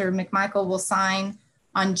Dr. McMichael will sign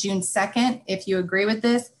on June 2nd. If you agree with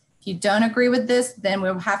this, if you don't agree with this, then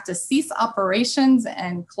we'll have to cease operations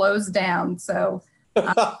and close down. So do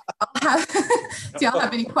y'all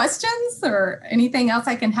have any questions or anything else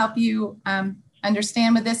I can help you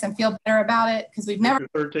understand with this and feel better about it? Because we've never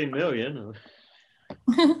 13 million.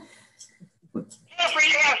 Jennifer,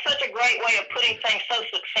 you have such a great way of putting things so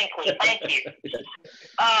succinctly. Thank you.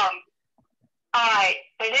 All right.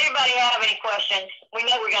 Does anybody have any questions? We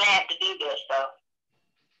know we're going to have to do this, though.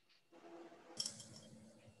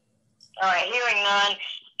 All right. Hearing none.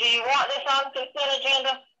 Do you want this on consent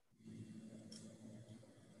agenda?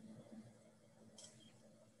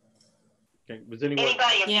 Okay. Was anyone?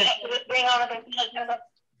 Anybody object to this being on the consent agenda?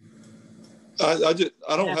 I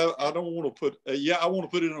don't want to put, yeah, I want to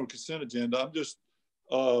put it on a consent agenda. I'm just,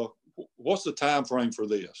 what's the time frame for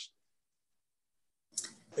this?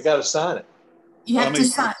 They got to sign it. You have to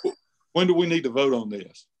sign. When do we need to vote on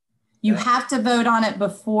this? You have to vote on it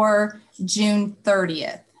before June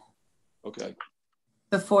 30th. Okay.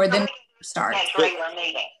 Before the meeting starts. Next regular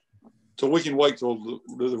meeting. So we can wait till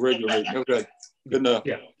the regular meeting. Okay. Good enough.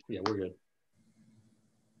 Yeah. Yeah, we're good.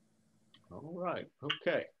 All right.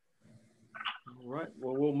 Okay. All right.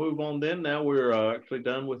 Well, we'll move on then. Now we're actually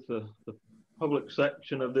done with the public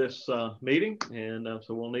section of this meeting. And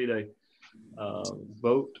so we'll need a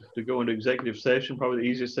vote to go into executive session. Probably the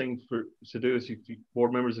easiest thing to do is, if you,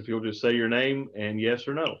 board members, if you'll just say your name and yes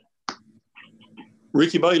or no.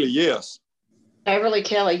 Ricky Bailey, yes. Beverly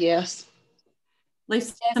Kelly, yes.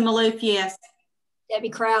 Lisa Maloof, yes. Debbie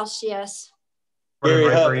Krause, yes.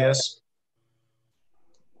 Gary Huff, yes.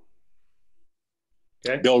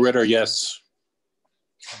 Okay. Bill Ritter, yes.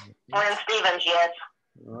 Lynn Stevens, yes.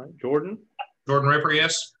 All right. Jordan? Jordan Ripper,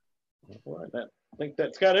 yes. All right. I think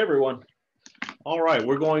that's got everyone. All right.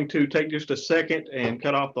 We're going to take just a second and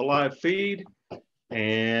cut off the live feed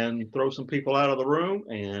and throw some people out of the room,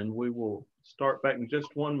 and we will start back in just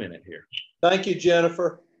 1 minute here. Thank you,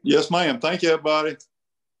 Jennifer. Yes, ma'am. Thank you, everybody.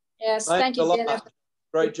 Yes, thank you, Jennifer.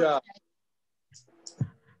 Great job.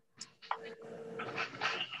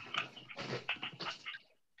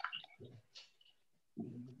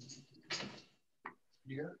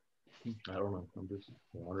 I don't know. I'm just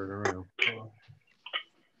wandering around.